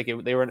other. Like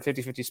they were in a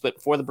 50-50 split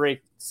before the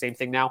break. Same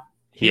thing now.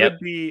 He would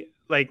be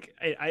like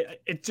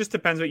it just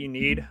depends what you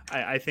need.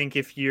 I think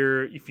if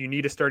you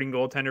need a starting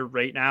goaltender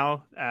right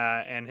now,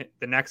 and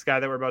the next guy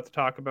that we're about to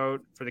talk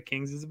about for the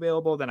Kings is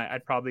available, then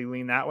I'd probably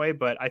lean that way.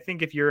 But I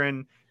think if you're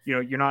in,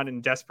 you're not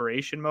in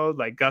desperation mode,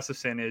 like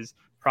Gustafsson is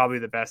probably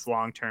the best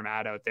long-term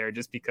ad out there,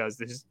 just because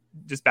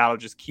this battle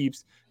just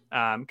keeps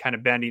kind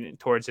of bending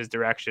towards his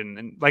direction.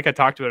 And like I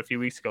talked about a few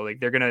weeks ago, like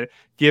they're going to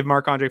give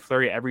Marc-Andre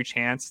Fleury every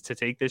chance to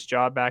take this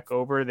job back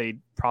over. They'd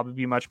probably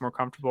be much more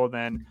comfortable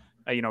than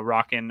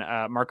rocking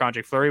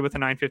Marc-Andre Fleury with a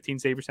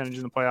 .915 save percentage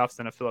in the playoffs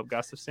than a Philip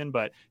Gustafsson.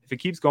 But if it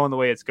keeps going the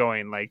way it's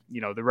going, like,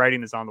 the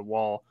writing is on the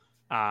wall,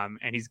 and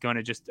he's going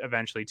to just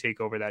eventually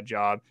take over that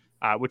job,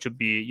 which would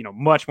be,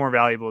 much more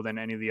valuable than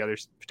any of the other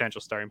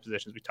potential starting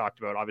positions we talked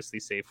about,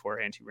 obviously, save for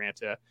Antti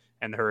Raanta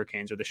and the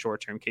Hurricanes, or the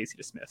short-term Casey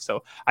DeSmith.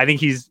 So I think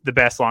he's the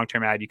best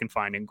long-term ad you can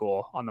find in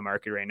goal on the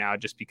market right now,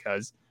 just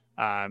because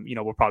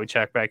we'll probably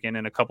check back in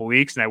a couple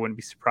weeks, and I wouldn't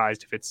be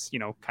surprised if it's,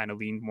 kind of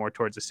leaned more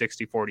towards a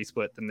 60-40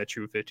 split than the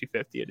true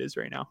 50-50 it is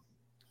right now.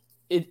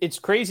 It's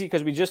crazy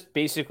because we just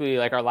basically,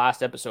 like our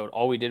last episode,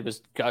 all we did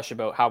was gush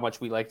about how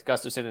much we liked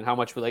Gustafsson and how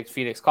much we liked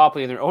Phoenix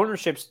Copley, and their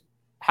ownerships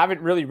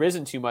haven't really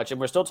risen too much. And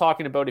we're still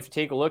talking about, if you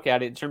take a look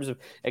at it in terms of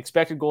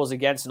expected goals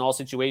against in all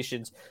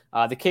situations,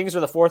 the Kings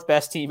are the 4th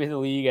best team in the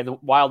league and the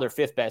Wild are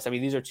 5th best. I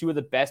mean, these are two of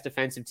the best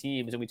defensive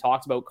teams. And we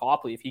talked about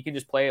Copley. If he can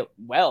just play it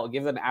well,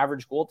 give them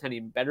average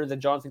goaltending, better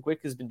than Jonathan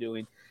Quick has been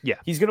doing,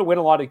 he's going to win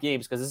a lot of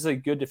games because this is a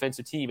good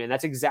defensive team. And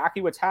that's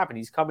exactly what's happened.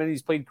 He's come in,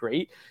 he's played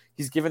great.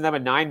 He's given them a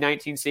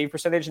 .919 save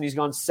percentage, and he's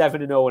gone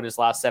 7-0 in his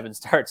last 7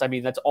 starts. I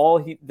mean, that's all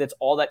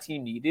that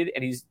team needed,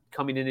 and he's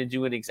coming in and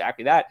doing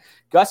exactly that.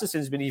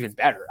 Gustafsson's been even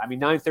better. I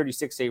mean,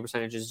 .936 save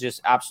percentage is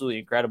just absolutely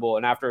incredible,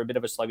 and after a bit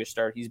of a sluggish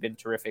start, he's been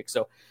terrific.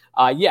 So,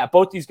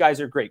 both these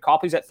guys are great.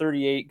 Copley's at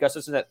 38,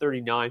 Gustafsson's at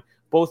 39.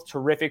 Both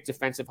terrific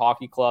defensive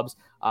hockey clubs.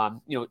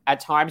 At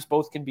times,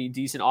 both can be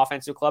decent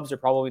offensive clubs. They're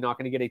probably not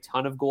going to get a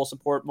ton of goal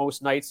support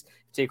most nights.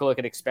 Take a look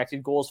at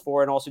expected goals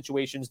for in all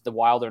situations. The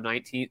Wild are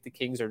 19th. The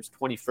Kings are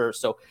 21st.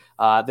 So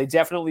they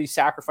definitely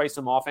sacrifice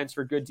some offense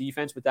for good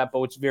defense, but that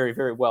bodes very,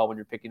 very well when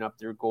you're picking up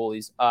their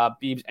goalies.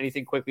 Beebs,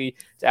 anything quickly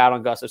to add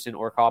on Gustafsson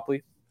or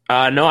Copley?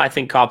 No, I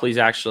think Copley's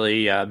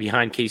actually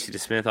behind Casey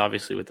DeSmith,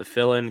 obviously, with the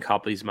fill-in.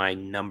 Copley's my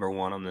number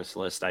one on this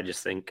list. I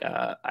just think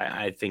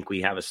I think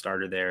we have a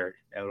starter there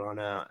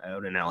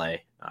out in LA.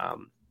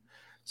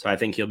 So I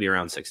think he'll be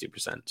around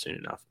 60% soon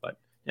enough. But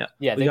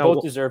yeah, they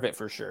both deserve it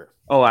for sure.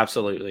 Oh,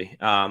 absolutely.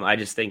 I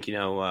just think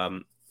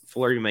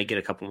Fleury might get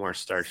a couple more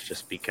starts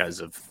just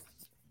because of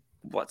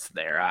what's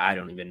there. I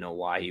don't even know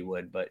why he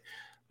would, but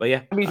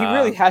yeah, I mean, he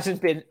really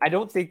hasn't been. I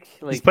don't think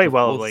he's played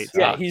well of late.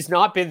 Yeah, he's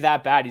not been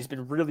that bad. He's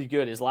been really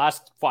good. His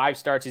last 5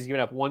 starts, he's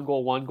given up 1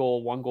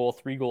 goal,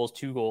 3 goals,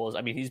 2 goals.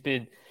 I mean, he's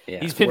been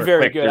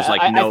very good. There's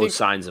like no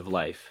signs of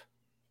life.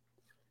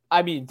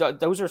 I mean,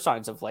 those are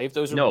signs of life.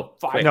 Those are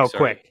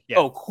Quick.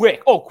 Yeah.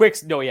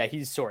 Quick's no, yeah,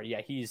 he's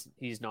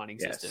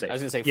non-existent. I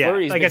was gonna say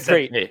Fleury's been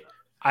great.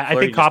 I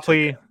think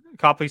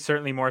Copley's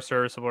certainly more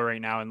serviceable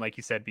right now, and like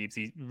you said, Beebs,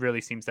 he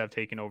really seems to have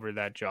taken over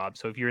that job.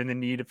 So if you're in the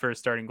need for a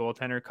starting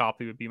goaltender,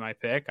 Copley would be my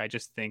pick. I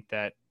just think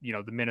that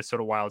the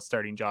Minnesota Wild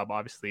starting job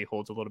obviously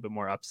holds a little bit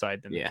more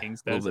upside than the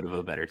Kings does. A little bit of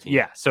a better team.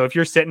 Yeah, so if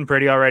you're sitting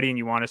pretty already and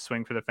you want to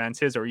swing for the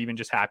fences, or even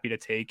just happy to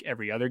take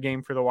every other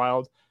game for the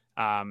Wild,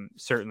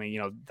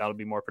 certainly that'll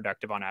be more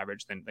productive on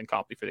average than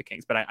Copley for the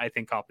Kings. But I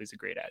think Copley's a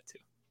great ad too.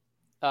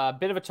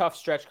 Bit of a tough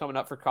stretch coming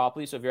up for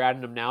Copley, so if you're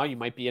adding him now, you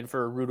might be in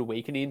for a rude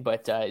awakening.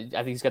 But I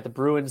think he's got the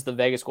Bruins, the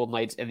Vegas Golden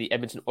Knights, and the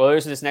Edmonton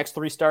Oilers in his next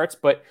 3 starts.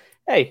 But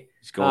hey,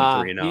 he's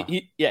going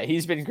 3-0.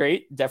 He's been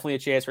great. Definitely a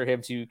chance for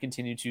him to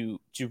continue to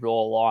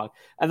roll along.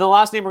 And the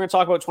last name we're going to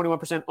talk about,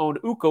 21% owned,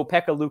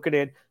 Ukko-Pekka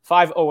Luukkonen,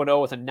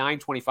 5-0-0 with a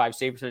 .925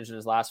 save percentage in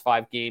his last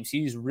 5 games.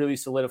 He's really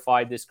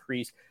solidified this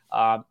crease.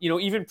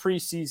 Even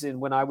preseason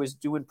when I was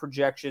doing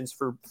projections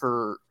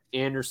for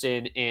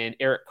Anderson and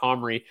Eric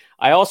Comrie,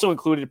 I also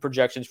included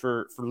projections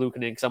for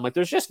Luukkonen because I'm like,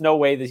 there's just no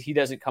way that he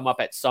doesn't come up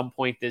at some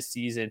point this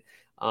season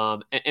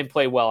and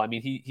play well. I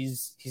mean,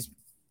 he's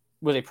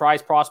was a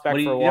prize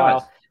prospect for a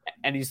while,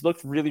 and he's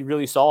looked really,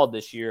 really solid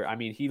this year. I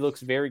mean, he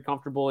looks very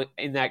comfortable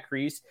in that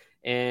crease,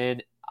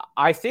 and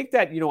I think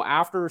that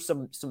after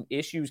some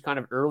issues kind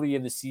of early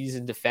in the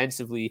season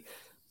defensively,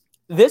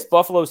 this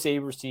Buffalo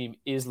Sabres team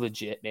is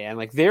legit, man.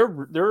 Like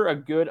they're a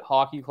good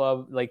hockey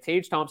club. Like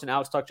Tage Thompson,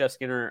 Alex Tuch, Jeff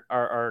Skinner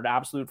are an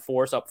absolute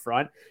force up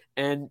front.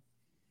 And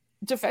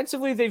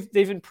defensively,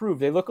 they've improved.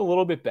 They look a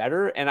little bit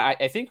better. And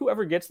I think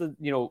whoever gets the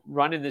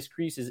run in this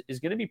crease is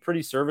going to be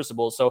pretty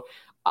serviceable. So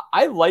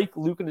I like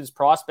Luukkonen's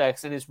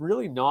prospects, and it's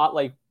really not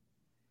like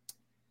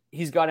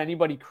he's got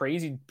anybody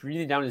crazy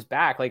breathing down his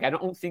back. Like, I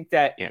don't think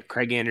that... Yeah,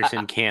 Craig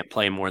Anderson can't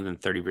play more than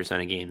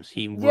 30% of games.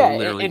 He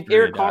literally... And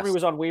Eric Comrie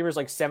was on waivers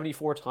like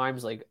 74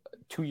 times like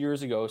 2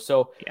 years ago.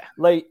 So,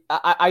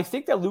 I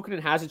think that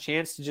Luukkonen has a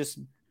chance to just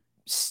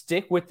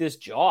stick with this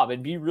job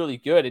and be really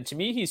good. And to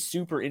me, he's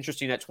super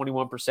interesting at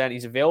 21%.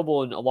 He's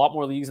available in a lot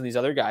more leagues than these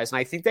other guys. And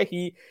I think that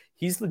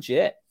he's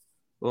legit.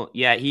 Well,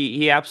 yeah,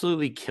 he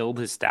absolutely killed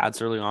his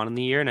stats early on in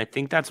the year, and I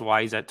think that's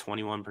why he's at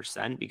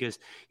 21%, because,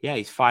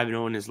 he's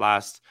 5-0 in his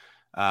last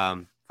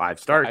 5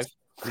 starts,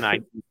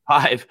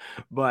 9.5,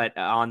 but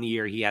on the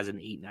year he has an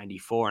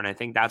 8.94, and I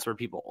think that's where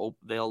people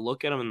they'll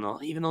look at him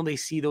and even though they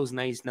see those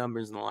nice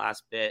numbers in the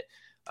last bit,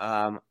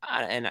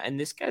 and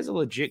this guy's a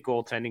legit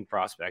goaltending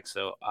prospect,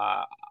 so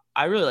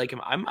I really like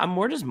him. I'm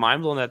more just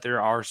mind blown that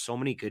there are so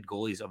many good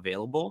goalies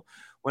available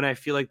when I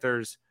feel like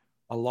there's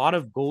a lot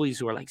of goalies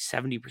who are like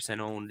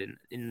 70% owned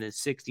in the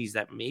 60s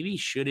that maybe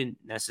shouldn't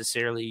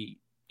necessarily,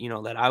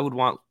 that I would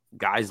want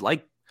guys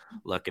like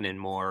looking in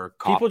more.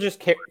 People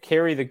just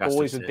carry the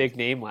goalies with big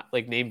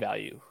name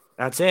value.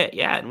 That's it.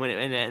 Yeah.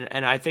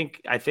 And I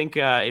think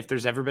if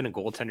there's ever been a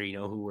goaltender,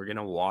 who we're going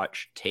to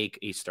watch take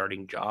a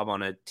starting job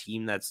on a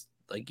team that's,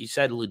 like you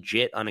said,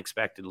 legit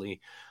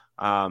unexpectedly,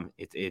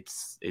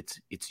 it's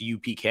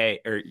UPK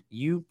or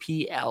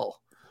UPL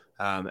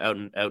out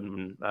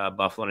in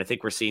Buffalo. And I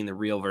think we're seeing the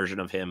real version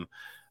of him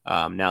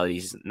now that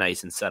he's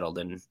nice and settled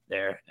in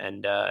there.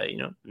 And,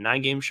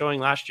 9 games showing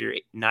last year,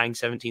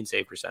 917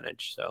 save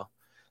percentage. So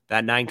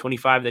that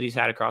 925 that he's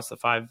had across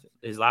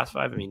his last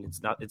 5, I mean,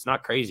 it's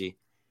not crazy.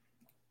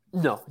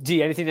 No.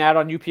 D, anything to add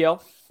on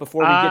UPL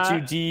before we get to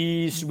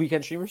D's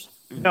weekend streamers?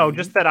 No,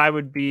 just that I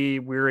would be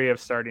weary of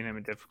starting him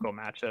in difficult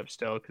matchups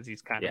still because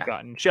he's kind of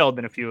gotten shelled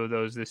in a few of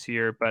those this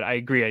year. But I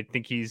agree. I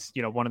think he's,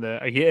 he is one of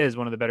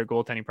the better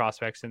goaltending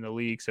prospects in the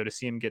league. So to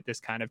see him get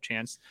this kind of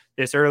chance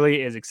this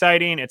early is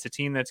exciting. It's a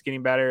team that's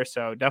getting better.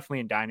 So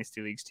definitely in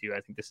dynasty leagues too, I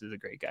think this is a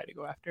great guy to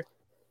go after.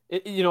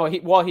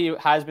 While he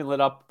has been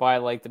lit up by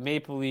like the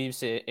Maple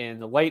Leafs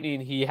and the Lightning,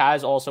 he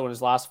has also in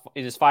his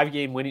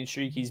 5-game winning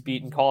streak, he's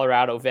beaten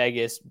Colorado,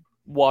 Vegas,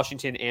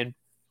 Washington, and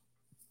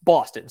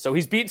Boston. So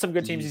he's beaten some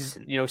good teams. He's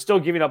still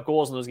giving up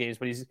goals in those games,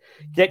 but he's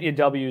getting you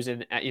W's.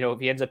 And if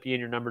he ends up being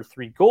your number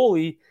 3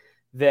 goalie,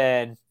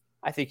 then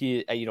I think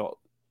he's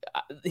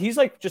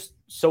like just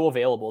so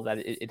available that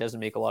it doesn't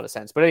make a lot of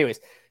sense. But anyways,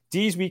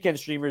 D's weekend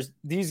streamers,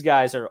 these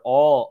guys are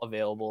all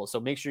available.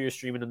 So make sure you're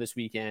streaming them this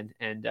weekend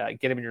and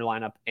get them in your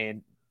lineup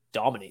and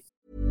dominate.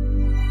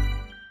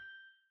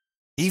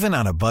 Even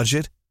on a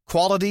budget,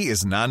 quality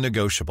is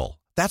non-negotiable.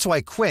 That's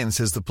why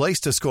Quince is the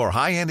place to score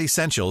high-end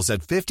essentials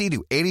at 50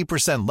 to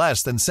 80%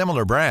 less than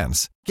similar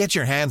brands. Get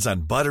your hands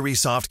on buttery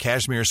soft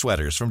cashmere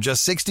sweaters from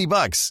just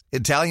 $60,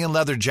 Italian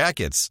leather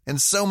jackets,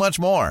 and so much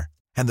more.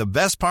 And the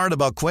best part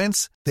about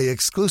Quince, they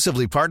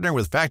exclusively partner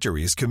with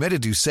factories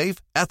committed to safe,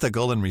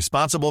 ethical, and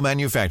responsible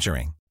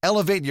manufacturing.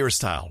 Elevate your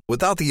style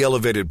without the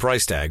elevated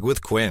price tag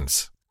with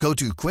Quince. Go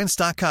to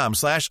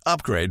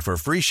quince.com/upgrade for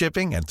free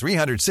shipping and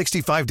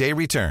 365-day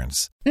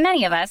returns.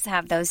 Many of us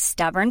have those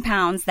stubborn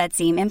pounds that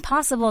seem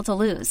impossible to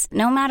lose,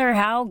 no matter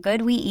how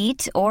good we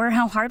eat or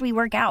how hard we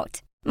work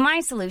out. My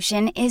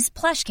solution is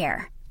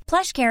PlushCare.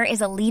 PlushCare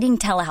is a leading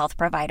telehealth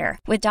provider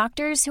with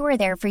doctors who are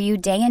there for you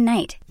day and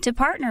night to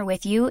partner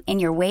with you in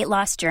your weight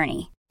loss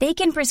journey. They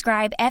can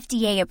prescribe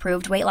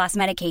FDA-approved weight loss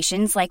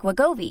medications like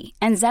Wegovy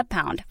and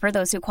Zepbound for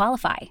those who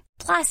qualify.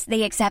 Plus,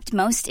 they accept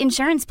most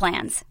insurance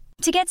plans.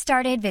 To get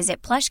started,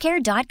 visit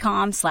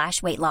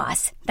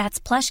plushcare.com/weightloss.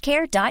 That's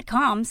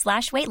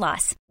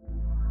plushcare.com/weightloss.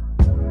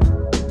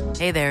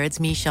 Hey there, it's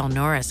Michelle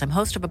Norris. I'm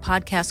host of a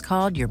podcast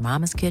called Your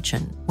Mama's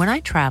Kitchen. When I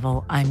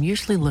travel, I'm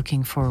usually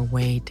looking for a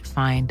way to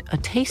find a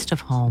taste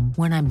of home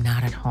when I'm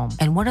not at home.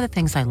 And one of the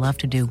things I love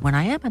to do when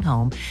I am at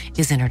home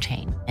is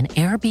entertain. And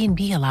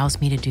Airbnb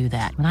allows me to do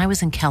that. When I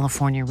was in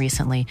California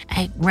recently,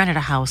 I rented a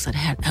house that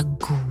had a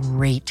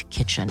great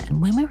kitchen.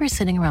 And when we were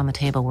sitting around the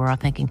table, we're all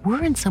thinking,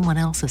 we're in someone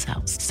else's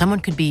house. Someone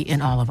could be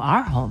in all of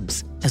our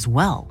homes as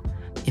well.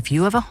 If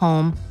you have a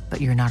home, but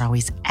you're not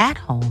always at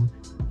home,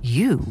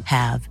 you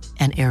have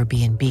an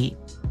Airbnb.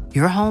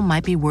 Your home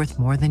might be worth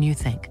more than you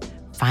think.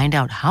 Find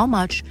out how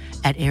much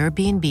at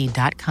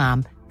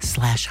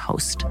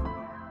airbnb.com/host.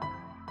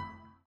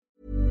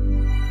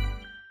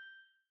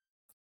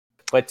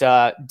 But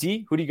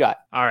D, who do you got?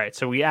 All right,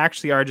 so we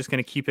actually are just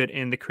going to keep it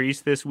in the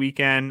crease this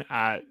weekend.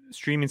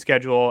 Streaming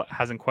schedule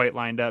hasn't quite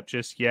lined up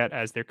just yet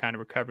as they're kind of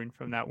recovering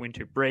from that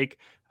winter break.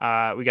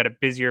 We got a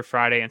busier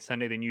Friday and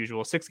Sunday than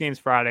usual. 6 games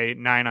Friday,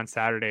 9 on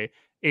Saturday,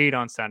 8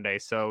 on Sunday.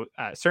 So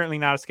certainly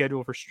not a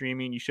schedule for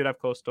streaming. You should have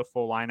close to a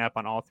full lineup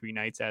on all 3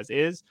 nights as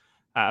is.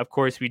 Of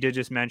course, we did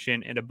just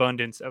mention an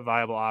abundance of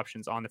viable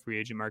options on the free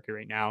agent market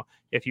right now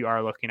if you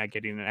are looking at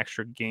getting an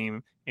extra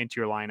game into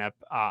your lineup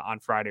on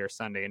Friday or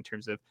Sunday in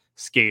terms of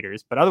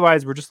skaters. But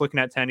otherwise, we're just looking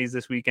at tendies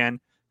this weekend.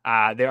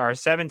 There are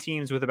 7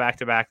 teams with a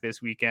back-to-back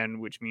this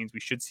weekend, which means we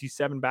should see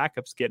 7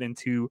 backups get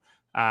into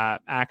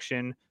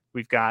action.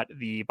 We've got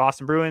the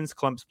Boston Bruins,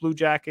 Columbus Blue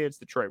Jackets,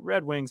 Detroit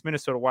Red Wings,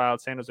 Minnesota Wild,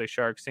 San Jose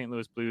Sharks, St.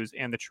 Louis Blues,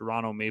 and the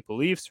Toronto Maple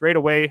Leafs. Right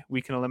away,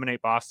 we can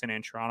eliminate Boston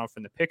and Toronto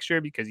from the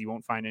picture because you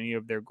won't find any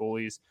of their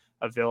goalies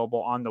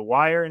available on the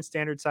wire in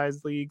standard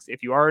size leagues.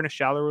 If you are in a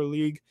shallower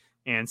league,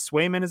 and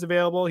Swayman is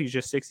available. He's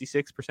just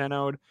 66%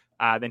 owned.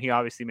 Then he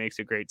obviously makes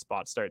a great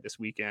spot start this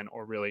weekend,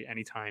 or really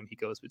anytime he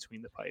goes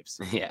between the pipes.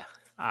 Yeah.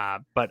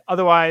 But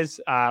otherwise,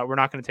 we're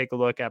not going to take a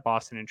look at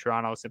Boston and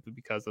Toronto simply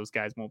because those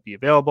guys won't be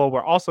available.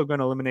 We're also going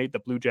to eliminate the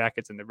Blue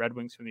Jackets and the Red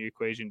Wings from the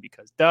equation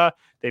because,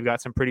 they've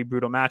got some pretty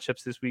brutal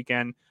matchups this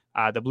weekend.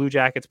 The Blue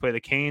Jackets play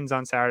the Canes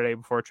on Saturday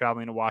before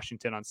traveling to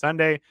Washington on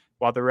Sunday,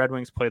 while the Red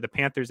Wings play the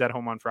Panthers at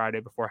home on Friday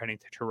before heading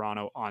to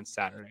Toronto on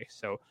Saturday.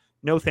 So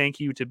no thank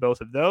you to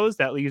both of those.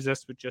 That leaves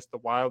us with just the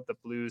Wild, the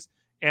Blues,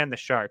 and the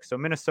Sharks. So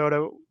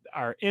Minnesota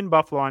are in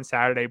Buffalo on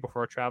Saturday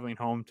before traveling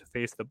home to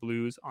face the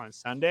Blues on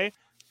Sunday.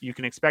 You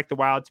can expect the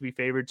Wild to be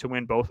favored to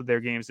win both of their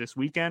games this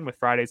weekend, with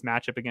Friday's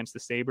matchup against the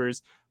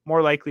Sabres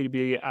more likely to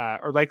be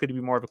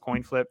more of a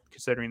coin flip,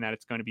 considering that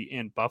it's going to be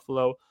in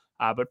Buffalo.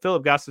 But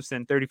Philip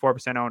Gustafsson,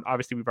 34% owned.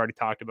 Obviously, we've already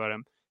talked about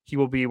him. He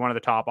will be one of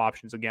the top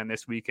options again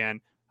this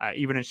weekend.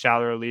 Even in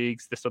shallower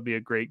leagues, this will be a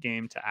great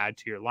game to add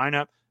to your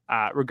lineup.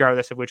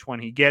 Regardless of which one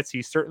he gets,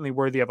 he's certainly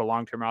worthy of a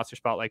long-term roster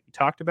spot like we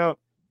talked about,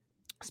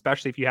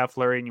 especially if you have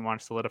Fleury and you want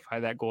to solidify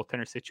that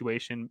goaltender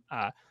situation.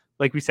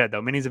 Like we said,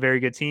 though, Minnie's a very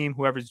good team.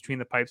 Whoever's between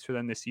the pipes for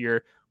them this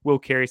year will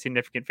carry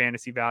significant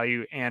fantasy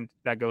value, and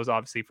that goes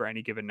obviously for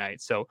any given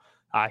night. So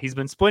he's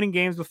been splitting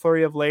games with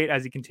Fleury of late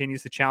as he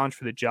continues to challenge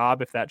for the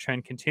job. If that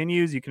trend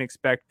continues, you can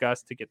expect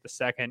Gus to get the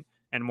second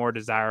and more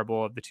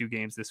desirable of the two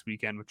games this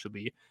weekend, which will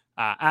be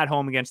at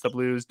home against the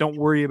Blues. Don't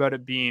worry about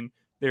it being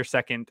their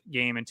second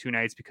game in 2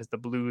 nights because the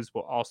Blues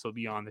will also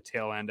be on the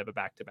tail end of a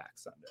back-to-back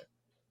Sunday.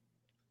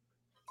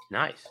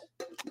 Nice.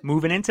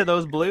 Moving into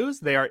those Blues,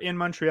 they are in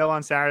Montreal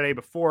on Saturday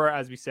before,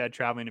 as we said,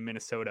 traveling to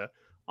Minnesota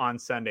on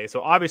Sunday.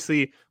 So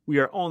obviously we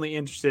are only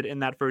interested in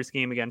that first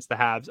game against the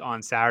Habs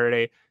on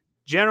Saturday.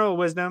 General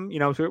wisdom,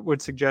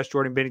 would suggest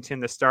Jordan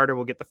Binnington, the starter,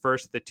 will get the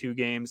first of the 2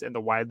 games, and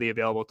the widely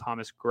available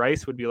Thomas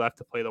Greiss would be left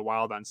to play the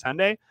Wild on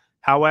Sunday.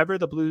 However,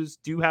 the Blues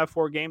do have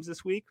 4 games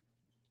this week.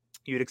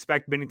 You'd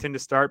expect Binnington to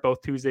start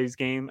both Tuesday's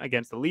game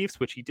against the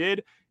Leafs, which he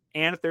did,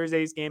 and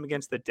Thursday's game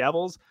against the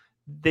Devils.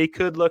 They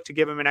could look to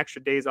give him an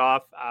extra days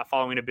off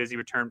following a busy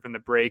return from the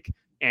break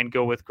and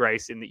go with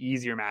Greiss in the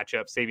easier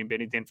matchup, saving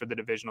Binnington for the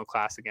divisional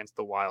class against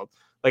the Wild.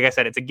 Like I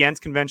said, it's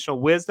against conventional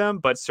wisdom,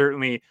 but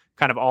certainly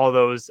kind of all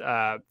those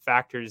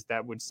factors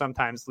that would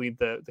sometimes lead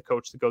the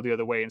coach to go the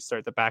other way and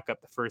start the backup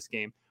the first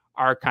game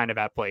are kind of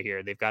at play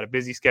here. They've got a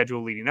busy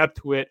schedule leading up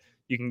to it.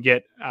 You can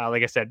get,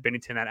 like I said,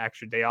 Binnington that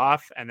extra day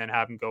off and then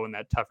have him go in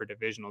that tougher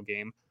divisional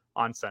game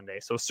on Sunday.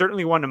 So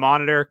certainly one to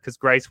monitor because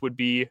Greiss would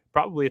be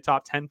probably a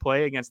top 10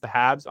 play against the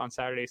Habs on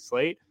Saturday's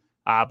slate,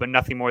 but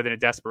nothing more than a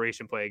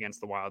desperation play against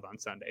the Wild on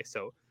Sunday.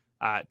 So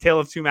tale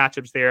of 2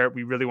 matchups there.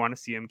 We really want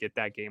to see him get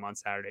that game on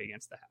Saturday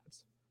against the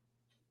Habs.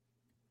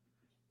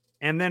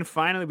 And then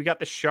finally, we got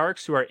the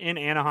Sharks, who are in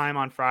Anaheim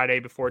on Friday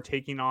before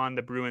taking on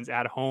the Bruins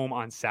at home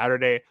on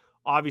Saturday.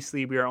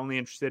 Obviously, we are only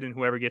interested in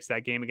whoever gets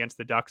that game against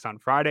the Ducks on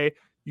Friday.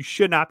 You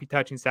should not be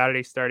touching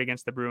Saturday's start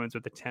against the Bruins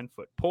with a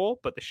 10-foot pole,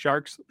 but the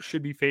Sharks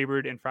should be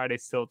favored in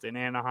Friday's tilt in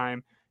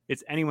Anaheim.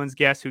 It's anyone's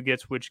guess who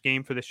gets which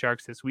game for the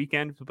Sharks this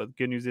weekend, but the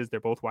good news is they're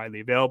both widely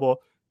available.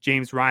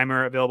 James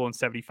Reimer available in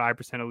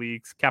 75% of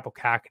leagues, Kaapo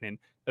Kähkönen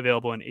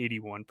available in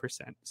 81%,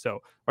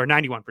 or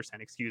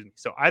 91%, excuse me.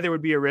 So either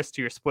would be a risk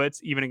to your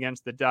splits, even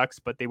against the Ducks,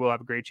 but they will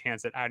have a great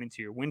chance at adding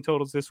to your win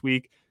totals this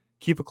week.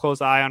 Keep a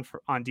close eye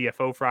on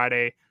DFO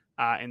Friday.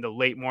 In the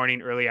late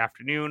morning, early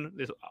afternoon.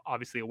 There's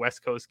obviously a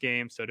West Coast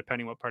game, so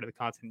depending what part of the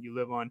continent you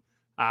live on.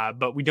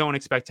 But we don't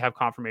expect to have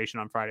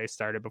confirmation on Friday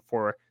started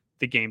before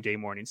the game day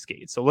morning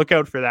skate. So look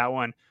out for that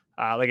one.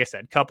 Like I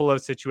said, couple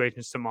of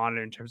situations to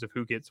monitor in terms of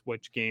who gets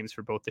which games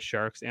for both the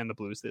Sharks and the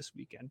Blues this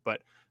weekend.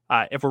 But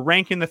if we're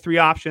ranking the 3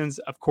 options,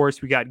 of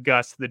course, we got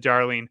Gus, the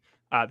darling,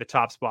 the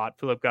top spot,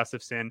 Philip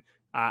Gustafsson.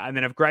 And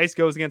then if Greiss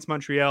goes against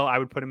Montreal, I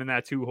would put him in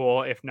that 2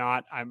 hole. If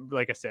not, I'm,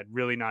 like I said,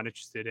 really not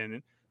interested in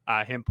it.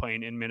 Him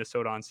playing in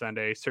Minnesota on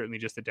Sunday, certainly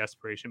just a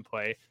desperation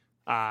play.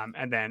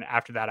 And then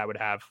after that, I would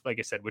have, like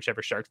I said,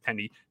 whichever Sharks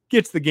tendy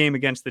gets the game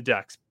against the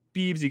Ducks.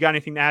 Beebs, you got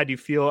anything to add? Do you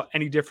feel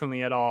any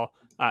differently at all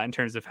in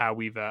terms of how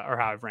we've or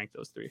how I've ranked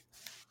those 3?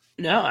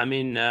 No, I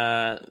mean,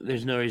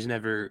 there's no reason to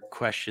ever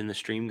question the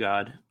stream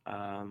god.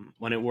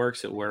 When it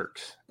works, it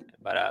works.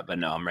 But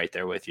no, I'm right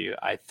there with you.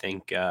 I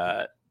think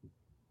I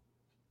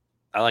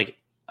like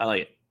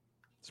it.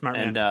 Smart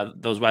man. And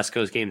those West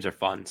Coast games are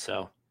fun,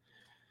 so.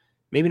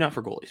 Maybe not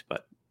for goalies,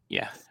 but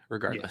yeah,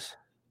 regardless.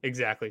 Yeah,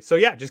 exactly. So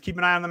yeah, just keep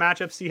an eye on the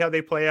matchup, see how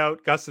they play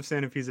out.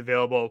 Gustafsson, if he's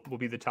available, will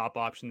be the top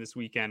option this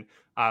weekend.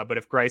 But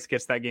if Greiss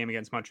gets that game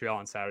against Montreal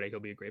on Saturday, he'll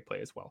be a great play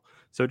as well.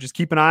 So just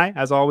keep an eye,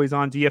 as always,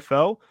 on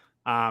DFO.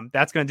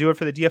 That's going to do it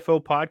for the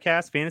DFO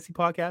podcast, fantasy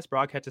podcast.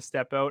 Brock had to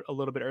step out a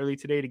little bit early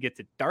today to get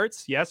to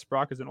darts. Yes,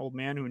 Brock is an old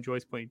man who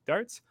enjoys playing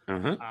darts.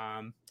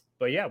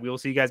 But yeah, we will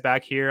see you guys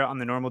back here on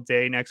the normal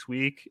day next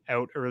week,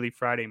 out early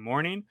Friday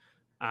morning.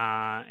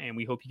 And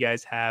we hope you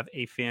guys have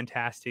a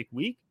fantastic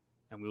week,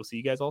 and we'll see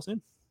you guys all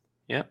soon.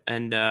 Yeah,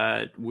 and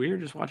we're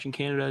just watching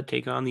Canada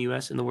take on the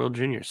U.S. in the World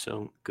Juniors,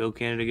 so go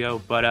Canada, go.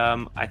 But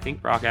I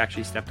think Brock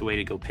actually stepped away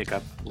to go pick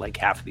up like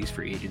half of these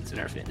free agents in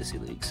our fantasy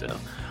league, so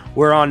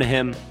we're on to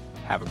him.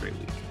 Have a great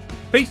week.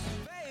 Peace.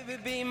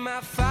 Baby, be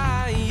my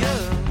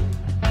fire.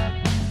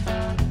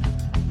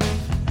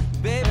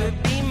 Baby,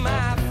 be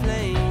my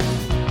flame.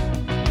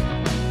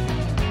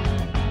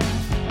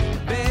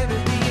 Baby,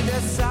 be the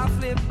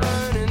softly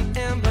burning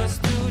embers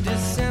through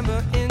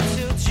December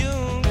into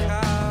June.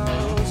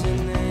 Calls your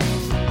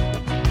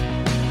name.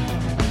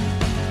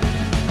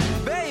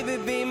 Baby,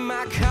 be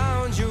my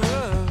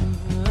conjurer.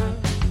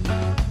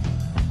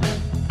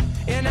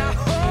 And I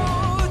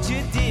hold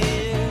you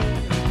dear.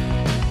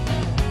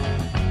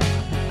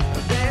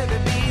 Baby,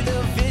 be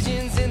the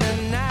visions in the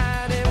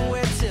night and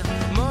wait till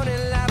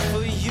morning light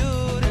for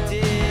you to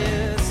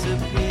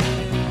disappear.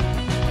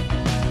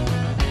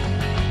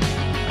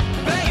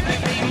 Baby,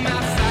 be my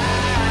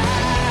fire.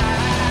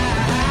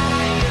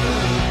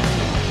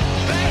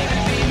 Baby,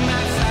 be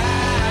my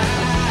fire.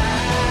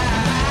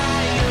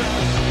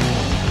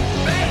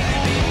 Baby,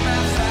 be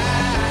my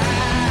fire.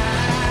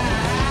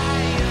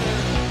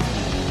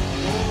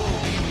 Oh,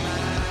 be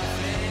my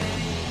flame.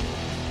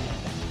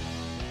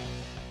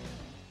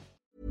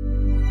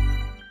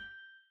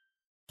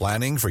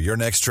 Planning for your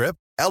next trip?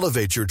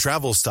 Elevate your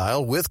travel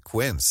style with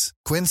Quince.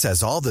 Quince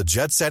has all the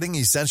jet-setting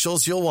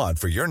essentials you'll want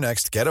for your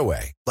next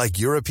getaway, like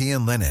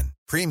European linen,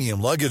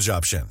 premium luggage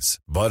options,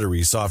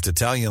 buttery soft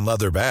Italian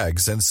leather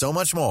bags, and so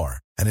much more.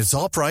 And it's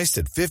all priced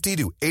at 50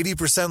 to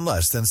 80%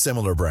 less than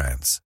similar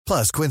brands.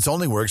 Plus, Quince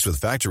only works with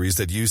factories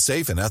that use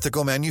safe and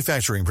ethical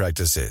manufacturing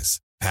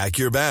practices. Pack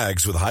your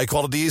bags with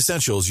high-quality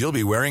essentials you'll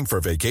be wearing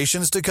for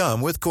vacations to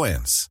come with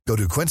Quince. Go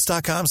to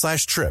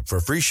quince.com/trip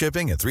for free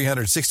shipping and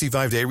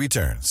 365-day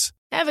returns.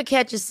 Ever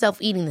catch yourself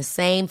eating the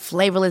same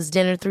flavorless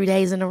dinner 3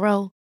 days in a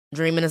row?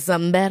 Dreaming of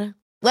something better?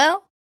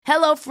 Well,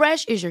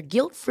 HelloFresh is your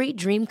guilt-free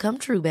dream come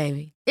true,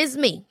 baby. It's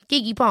me,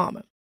 Keke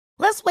Palmer.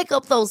 Let's wake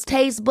up those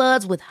taste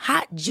buds with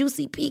hot,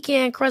 juicy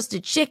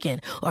pecan-crusted chicken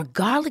or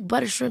garlic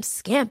butter shrimp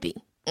scampi.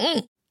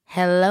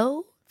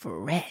 Hello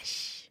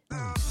Fresh.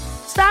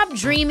 Stop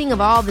dreaming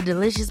of all the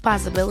delicious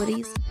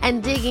possibilities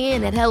and dig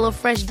in at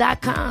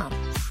HelloFresh.com.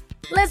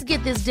 Let's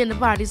get this dinner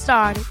party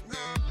started.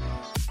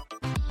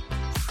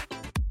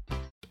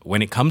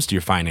 When it comes to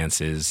your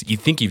finances, you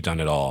think you've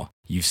done it all.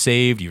 You've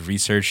saved, you've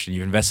researched, and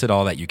you've invested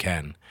all that you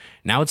can.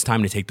 Now it's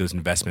time to take those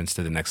investments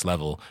to the next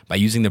level by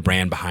using the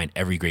brand behind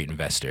every great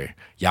investor,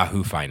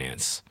 Yahoo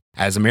Finance.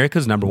 As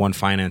America's #1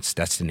 finance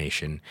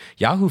destination,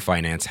 Yahoo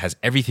Finance has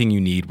everything you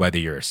need, whether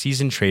you're a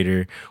seasoned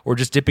trader or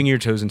just dipping your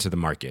toes into the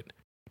market.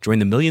 Join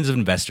the millions of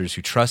investors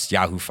who trust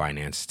Yahoo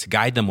Finance to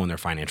guide them on their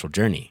financial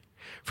journey.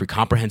 For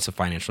comprehensive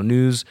financial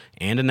news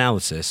and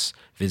analysis,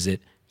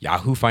 visit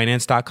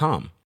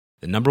yahoofinance.com,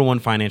 the #1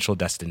 financial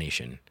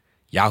destination,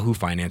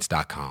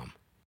 yahoofinance.com.